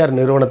ஒரு தனியார்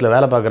நிறுவனத்தில்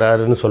வேலை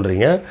பார்க்குறாருன்னு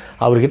சொல்கிறீங்க.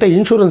 அவர்கிட்ட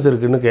இன்சூரன்ஸ்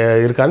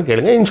இருக்கான்னு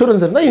கேளுங்க.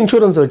 இன்சூரன்ஸ் இருந்தால்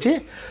இன்சூரன்ஸ் வச்சு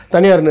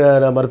தனியார்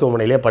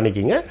மருத்துவமனையிலே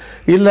பண்ணிக்கிங்க.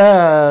 இல்லை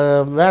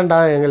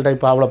வேண்டாம், எங்கள்கிட்ட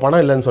இப்போ அவ்வளோ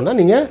பணம் இல்லைன்னு சொன்னால்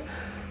நீங்கள்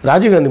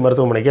ராஜீவ்காந்தி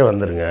மருத்துவமனைக்கே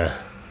வந்துடுங்க,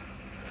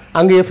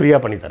 அங்கேயே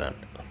ஃப்ரீயாக பண்ணித்தரேன்.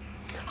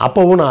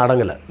 அப்போவும் நான்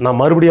அடங்கலை.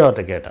 நான் மறுபடியும்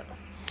அவர்கிட்ட கேட்டேன்.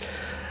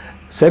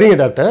 சரிங்க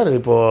டாக்டர்,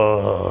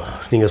 இப்போது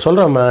நீங்கள்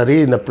சொல்கிற மாதிரி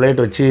இந்த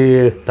பிளேட் வச்சு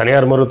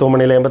தனியார்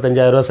மருத்துவமனையில்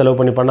 85,000 ரூபா செலவு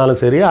பண்ணி பண்ணாலும்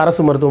சரி,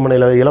 அரசு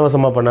மருத்துவமனையில்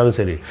இலவசமாக பண்ணாலும்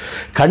சரி,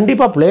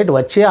 கண்டிப்பாக பிளேட்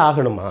வச்சே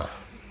ஆகணுமா?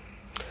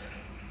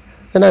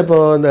 ஏன்னா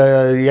இப்போது இந்த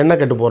எண்ணெய்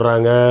கட்டு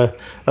போடுறாங்க,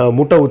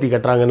 முட்டை ஊற்றி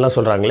கட்டுறாங்கன்னெலாம்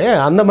சொல்கிறாங்களே,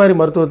 அந்த மாதிரி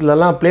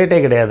மருத்துவத்துலலாம்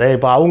பிளேட்டே கிடையாது.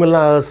 இப்போ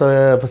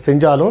அவங்களாம்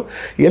செஞ்சாலும்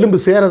எலும்பு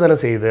சேரதானே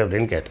செய்யுது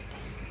அப்படின்னு கேட்டேன்.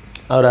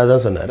 அவர்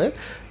அதான் சொன்னார்.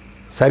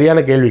 சரியான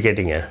கேள்வி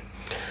கேட்டிங்க.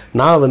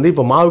 நான் வந்து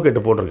இப்போ மாவு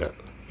கட்டு போட்டிருக்கேன்.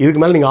 இதுக்கு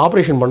மேலே நீங்கள்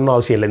ஆப்ரேஷன் பண்ணணும்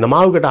அவசியம் இல்லை. இந்த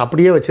மாவு கட்டை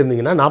அப்படியே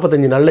வச்சுருந்தீங்கன்னா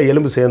 45 நாளில்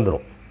எலும்பு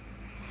சேர்ந்துடும்.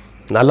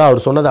 நல்லா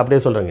அவர் சொன்னது அப்படியே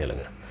சொல்கிறேங்க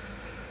இல்லைங்க.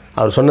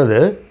 அவர் சொன்னது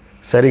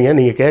சரிங்க,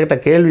 நீங்கள் கேட்ட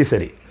கேள்வி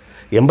சரி.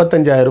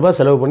 85,000 ரூபா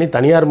செலவு பண்ணி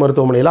தனியார்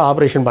மருத்துவமனையில்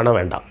ஆப்ரேஷன் பண்ண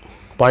வேண்டாம்.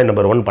 பாயிண்ட்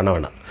நம்பர் 1 பண்ண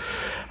வேண்டாம்.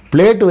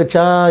 பிளேட்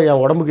வச்சா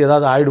என் உடம்புக்கு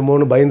ஏதாவது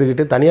ஆகிடுமோன்னு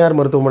பயந்துக்கிட்டு தனியார்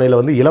மருத்துவமனையில்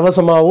வந்து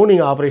இலவசமாகவும்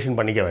நீங்கள் ஆப்ரேஷன்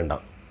பண்ணிக்க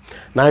வேண்டாம்.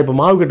 நான் இப்போ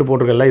மாவு கட்டு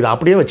போட்டிருக்கேன்ல, இதை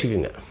அப்படியே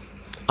வச்சுக்கோங்க,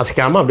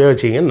 அசைக்காமல் அப்படியே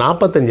வச்சுக்கிங்க.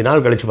 45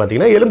 நாள் கழித்து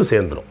பார்த்தீங்கன்னா எலும்பு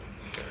சேர்ந்துடும்.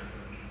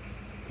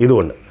 இது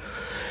ஒன்று.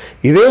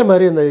 இதே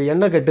மாதிரி இந்த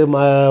எண்ணெய் கட்டு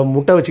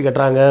முட்டை வச்சு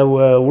கட்டுறாங்க,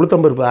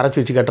 உளுத்தம்பருப்பு அரைச்சி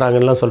வச்சு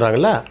கட்டுறாங்கலாம்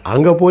சொல்கிறாங்கல்ல,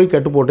 அங்கே போய்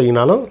கட்டு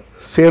போட்டிங்கனாலும்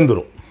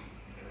சேர்ந்துடும்.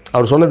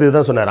 அவர் சொன்னது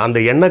இதுதான் சொன்னார். அந்த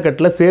எண்ணெய்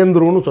கட்டில்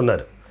சேர்ந்துரும்னு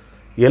சொன்னார்.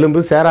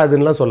 எலும்பு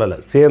சேராதுன்னெலாம் சொல்லலை,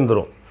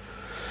 சேர்ந்துடும்.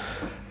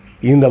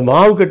 இந்த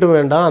மாவு கட்டும்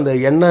வேண்டாம், அந்த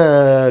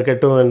எண்ணெய்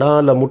கட்டும் வேண்டாம்,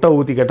 இல்லை முட்டை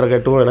ஊற்றி கட்டுற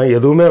கட்டும் வேணாம்,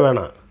 எதுவுமே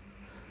வேணாம்.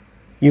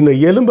 இந்த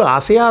எலும்பு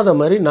அசையாத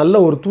மாதிரி நல்ல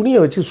ஒரு துணியை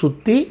வச்சு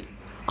சுற்றி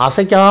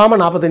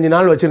அசைக்காமல் 45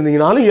 நாள்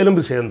வச்சுருந்தீங்கனாலும்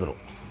எலும்பு சேர்ந்துடும்.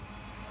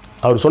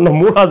 அவர் சொன்ன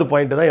 3வது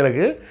பாயிண்ட்டு தான்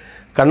எனக்கு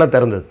கண்ணை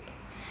திறந்தது.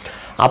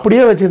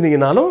 அப்படியே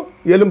வச்சுருந்தீங்கனாலும்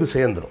எலும்பு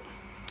சேர்ந்துடும்.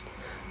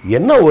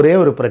 என்ன ஒரே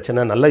ஒரு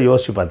பிரச்சனை, நல்லா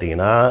யோசித்து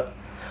பார்த்தீங்கன்னா,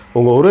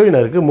 உங்கள்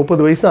உறவினருக்கு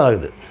 30 வயசு தான்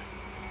ஆகுது.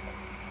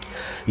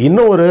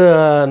 இன்னும் ஒரு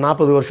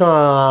 40 வருஷம்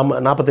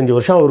 45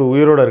 வருஷம் அவர்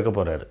உயிரோடு இருக்க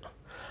போகிறாரு.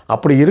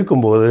 அப்படி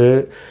இருக்கும்போது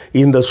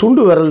இந்த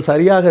சுண்டு விரல்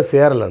சரியாக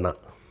சேரலைன்னா,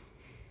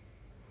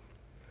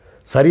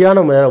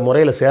 சரியான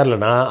முறையில்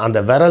சேரலைன்னா அந்த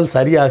விரல்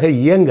சரியாக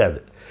இயங்காது.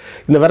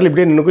 இந்த விரல்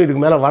இப்படியே நின்றுக்கும்,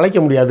 இதுக்கு மேலே வளைக்க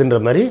முடியாதுன்ற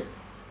மாதிரி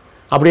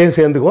அப்படியே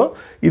சேர்ந்துக்கும்,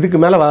 இதுக்கு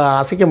மேலே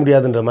அசைக்க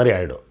முடியாதுன்ற மாதிரி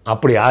ஆகிடும்.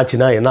 அப்படி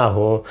ஆச்சுன்னா என்ன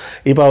ஆகும்?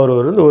 இப்போ அவர்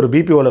வந்து ஒரு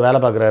பிபிஓவில் வேலை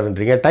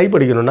பார்க்குறாருன்றீங்க. டைப்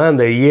அடிக்கணும்னா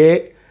இந்த ஏ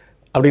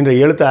அப்படின்ற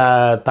எழுத்தை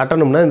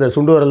தட்டணும்னா இந்த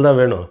சுண்டு விரல் தான்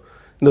வேணும்.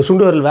 இந்த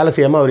சுண்டு விரல் வேலை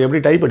செய்யாமல் அவர்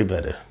எப்படி டைப்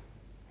அடிப்பார்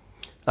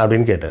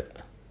அப்படின்னு கேட்டார்.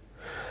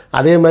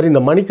 அதே மாதிரி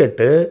இந்த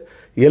மணிக்கட்டு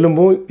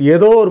எலும்பும்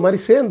ஏதோ ஒரு மாதிரி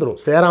சேர்ந்துடும்.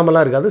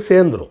 சேராமலாம் இருக்காது,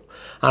 சேர்ந்துடும்.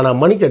 ஆனால்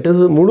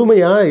மணிக்கட்டு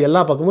முழுமையாக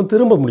எல்லா பக்கமும்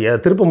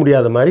திருப்ப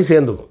முடியாத மாதிரி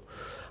சேர்ந்துக்கும்.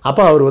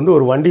 அப்போ அவர் வந்து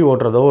ஒரு வண்டி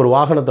ஓட்டுறதோ ஒரு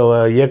வாகனத்தை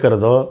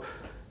இயக்கிறதோ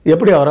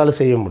எப்படி அவரால்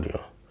செய்ய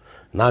முடியும்?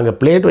 நாங்கள்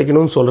பிளேட்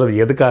வைக்கணும்னு சொல்கிறது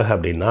எதுக்காக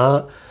அப்படின்னா,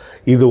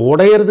 இது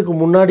உடையிறதுக்கு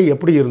முன்னாடி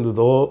எப்படி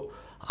இருந்ததோ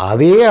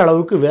அதே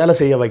அளவுக்கு வேலை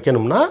செய்ய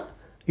வைக்கணும்னா,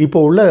 இப்போ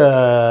உள்ள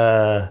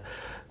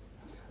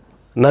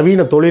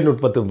நவீன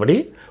தொழில்நுட்பத்தின்படி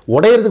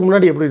உடையிறதுக்கு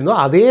முன்னாடி எப்படி இருந்தோ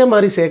அதே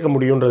மாதிரி சேர்க்க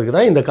முடியுன்றதுக்கு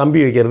தான் இந்த கம்பி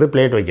வைக்கிறது,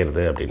 பிளேட்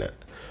வைக்கிறது அப்படின்னு.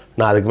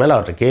 நான் அதுக்கு மேலே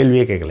அவர்கிட்ட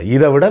கேள்வியே கேட்கல.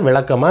 இதை விட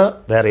விளக்கமாக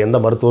வேறு எந்த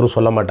மருத்துவரும்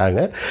சொல்ல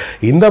மாட்டாங்க.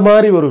 இந்த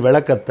மாதிரி ஒரு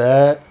விளக்கத்தை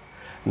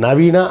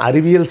நவீன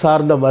அறிவியல்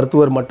சார்ந்த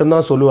மருத்துவர்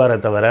மட்டும்தான் சொல்லுவாரே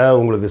தவிர,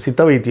 உங்களுக்கு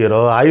சித்த வைத்தியரோ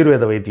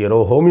ஆயுர்வேத வைத்தியரோ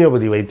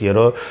ஹோமியோபதி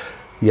வைத்தியரோ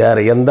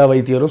வேறு எந்த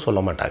வைத்தியரும் சொல்ல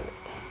மாட்டாங்க.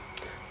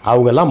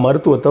 அவங்கெல்லாம்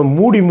மருத்துவத்தை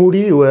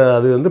மூடி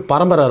அது வந்து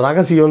பரம்பரை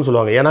ரகசியம்னு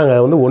சொல்லுவாங்க. ஏன்னா அங்கே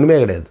வந்து ஒன்றுமே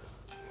கிடையாது.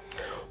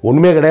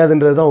 ஒன்றுமே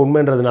கிடையாதுன்றது தான்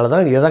உண்மைன்றதுனால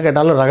தான் எதை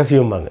கேட்டாலும்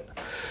ரகசியம்பாங்க.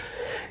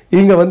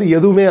 இங்கே வந்து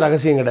எதுவுமே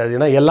ரகசியம் கிடையாது.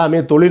 ஏன்னா எல்லாமே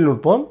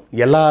தொழில்நுட்பம்,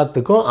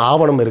 எல்லாத்துக்கும்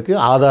ஆவணம்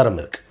இருக்குது, ஆதாரம்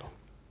இருக்குது.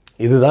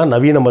 இதுதான்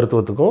நவீன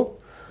மருத்துவத்துக்கும்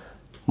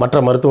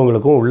மற்ற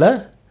மருத்துவங்களுக்கும் உள்ள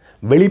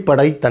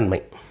வெளிப்படைத்தன்மை.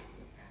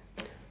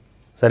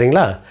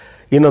 சரிங்களா?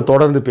 இன்னும்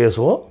தொடர்ந்து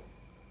பேசுவோம்.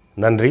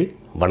 நன்றி,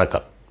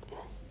 வணக்கம்.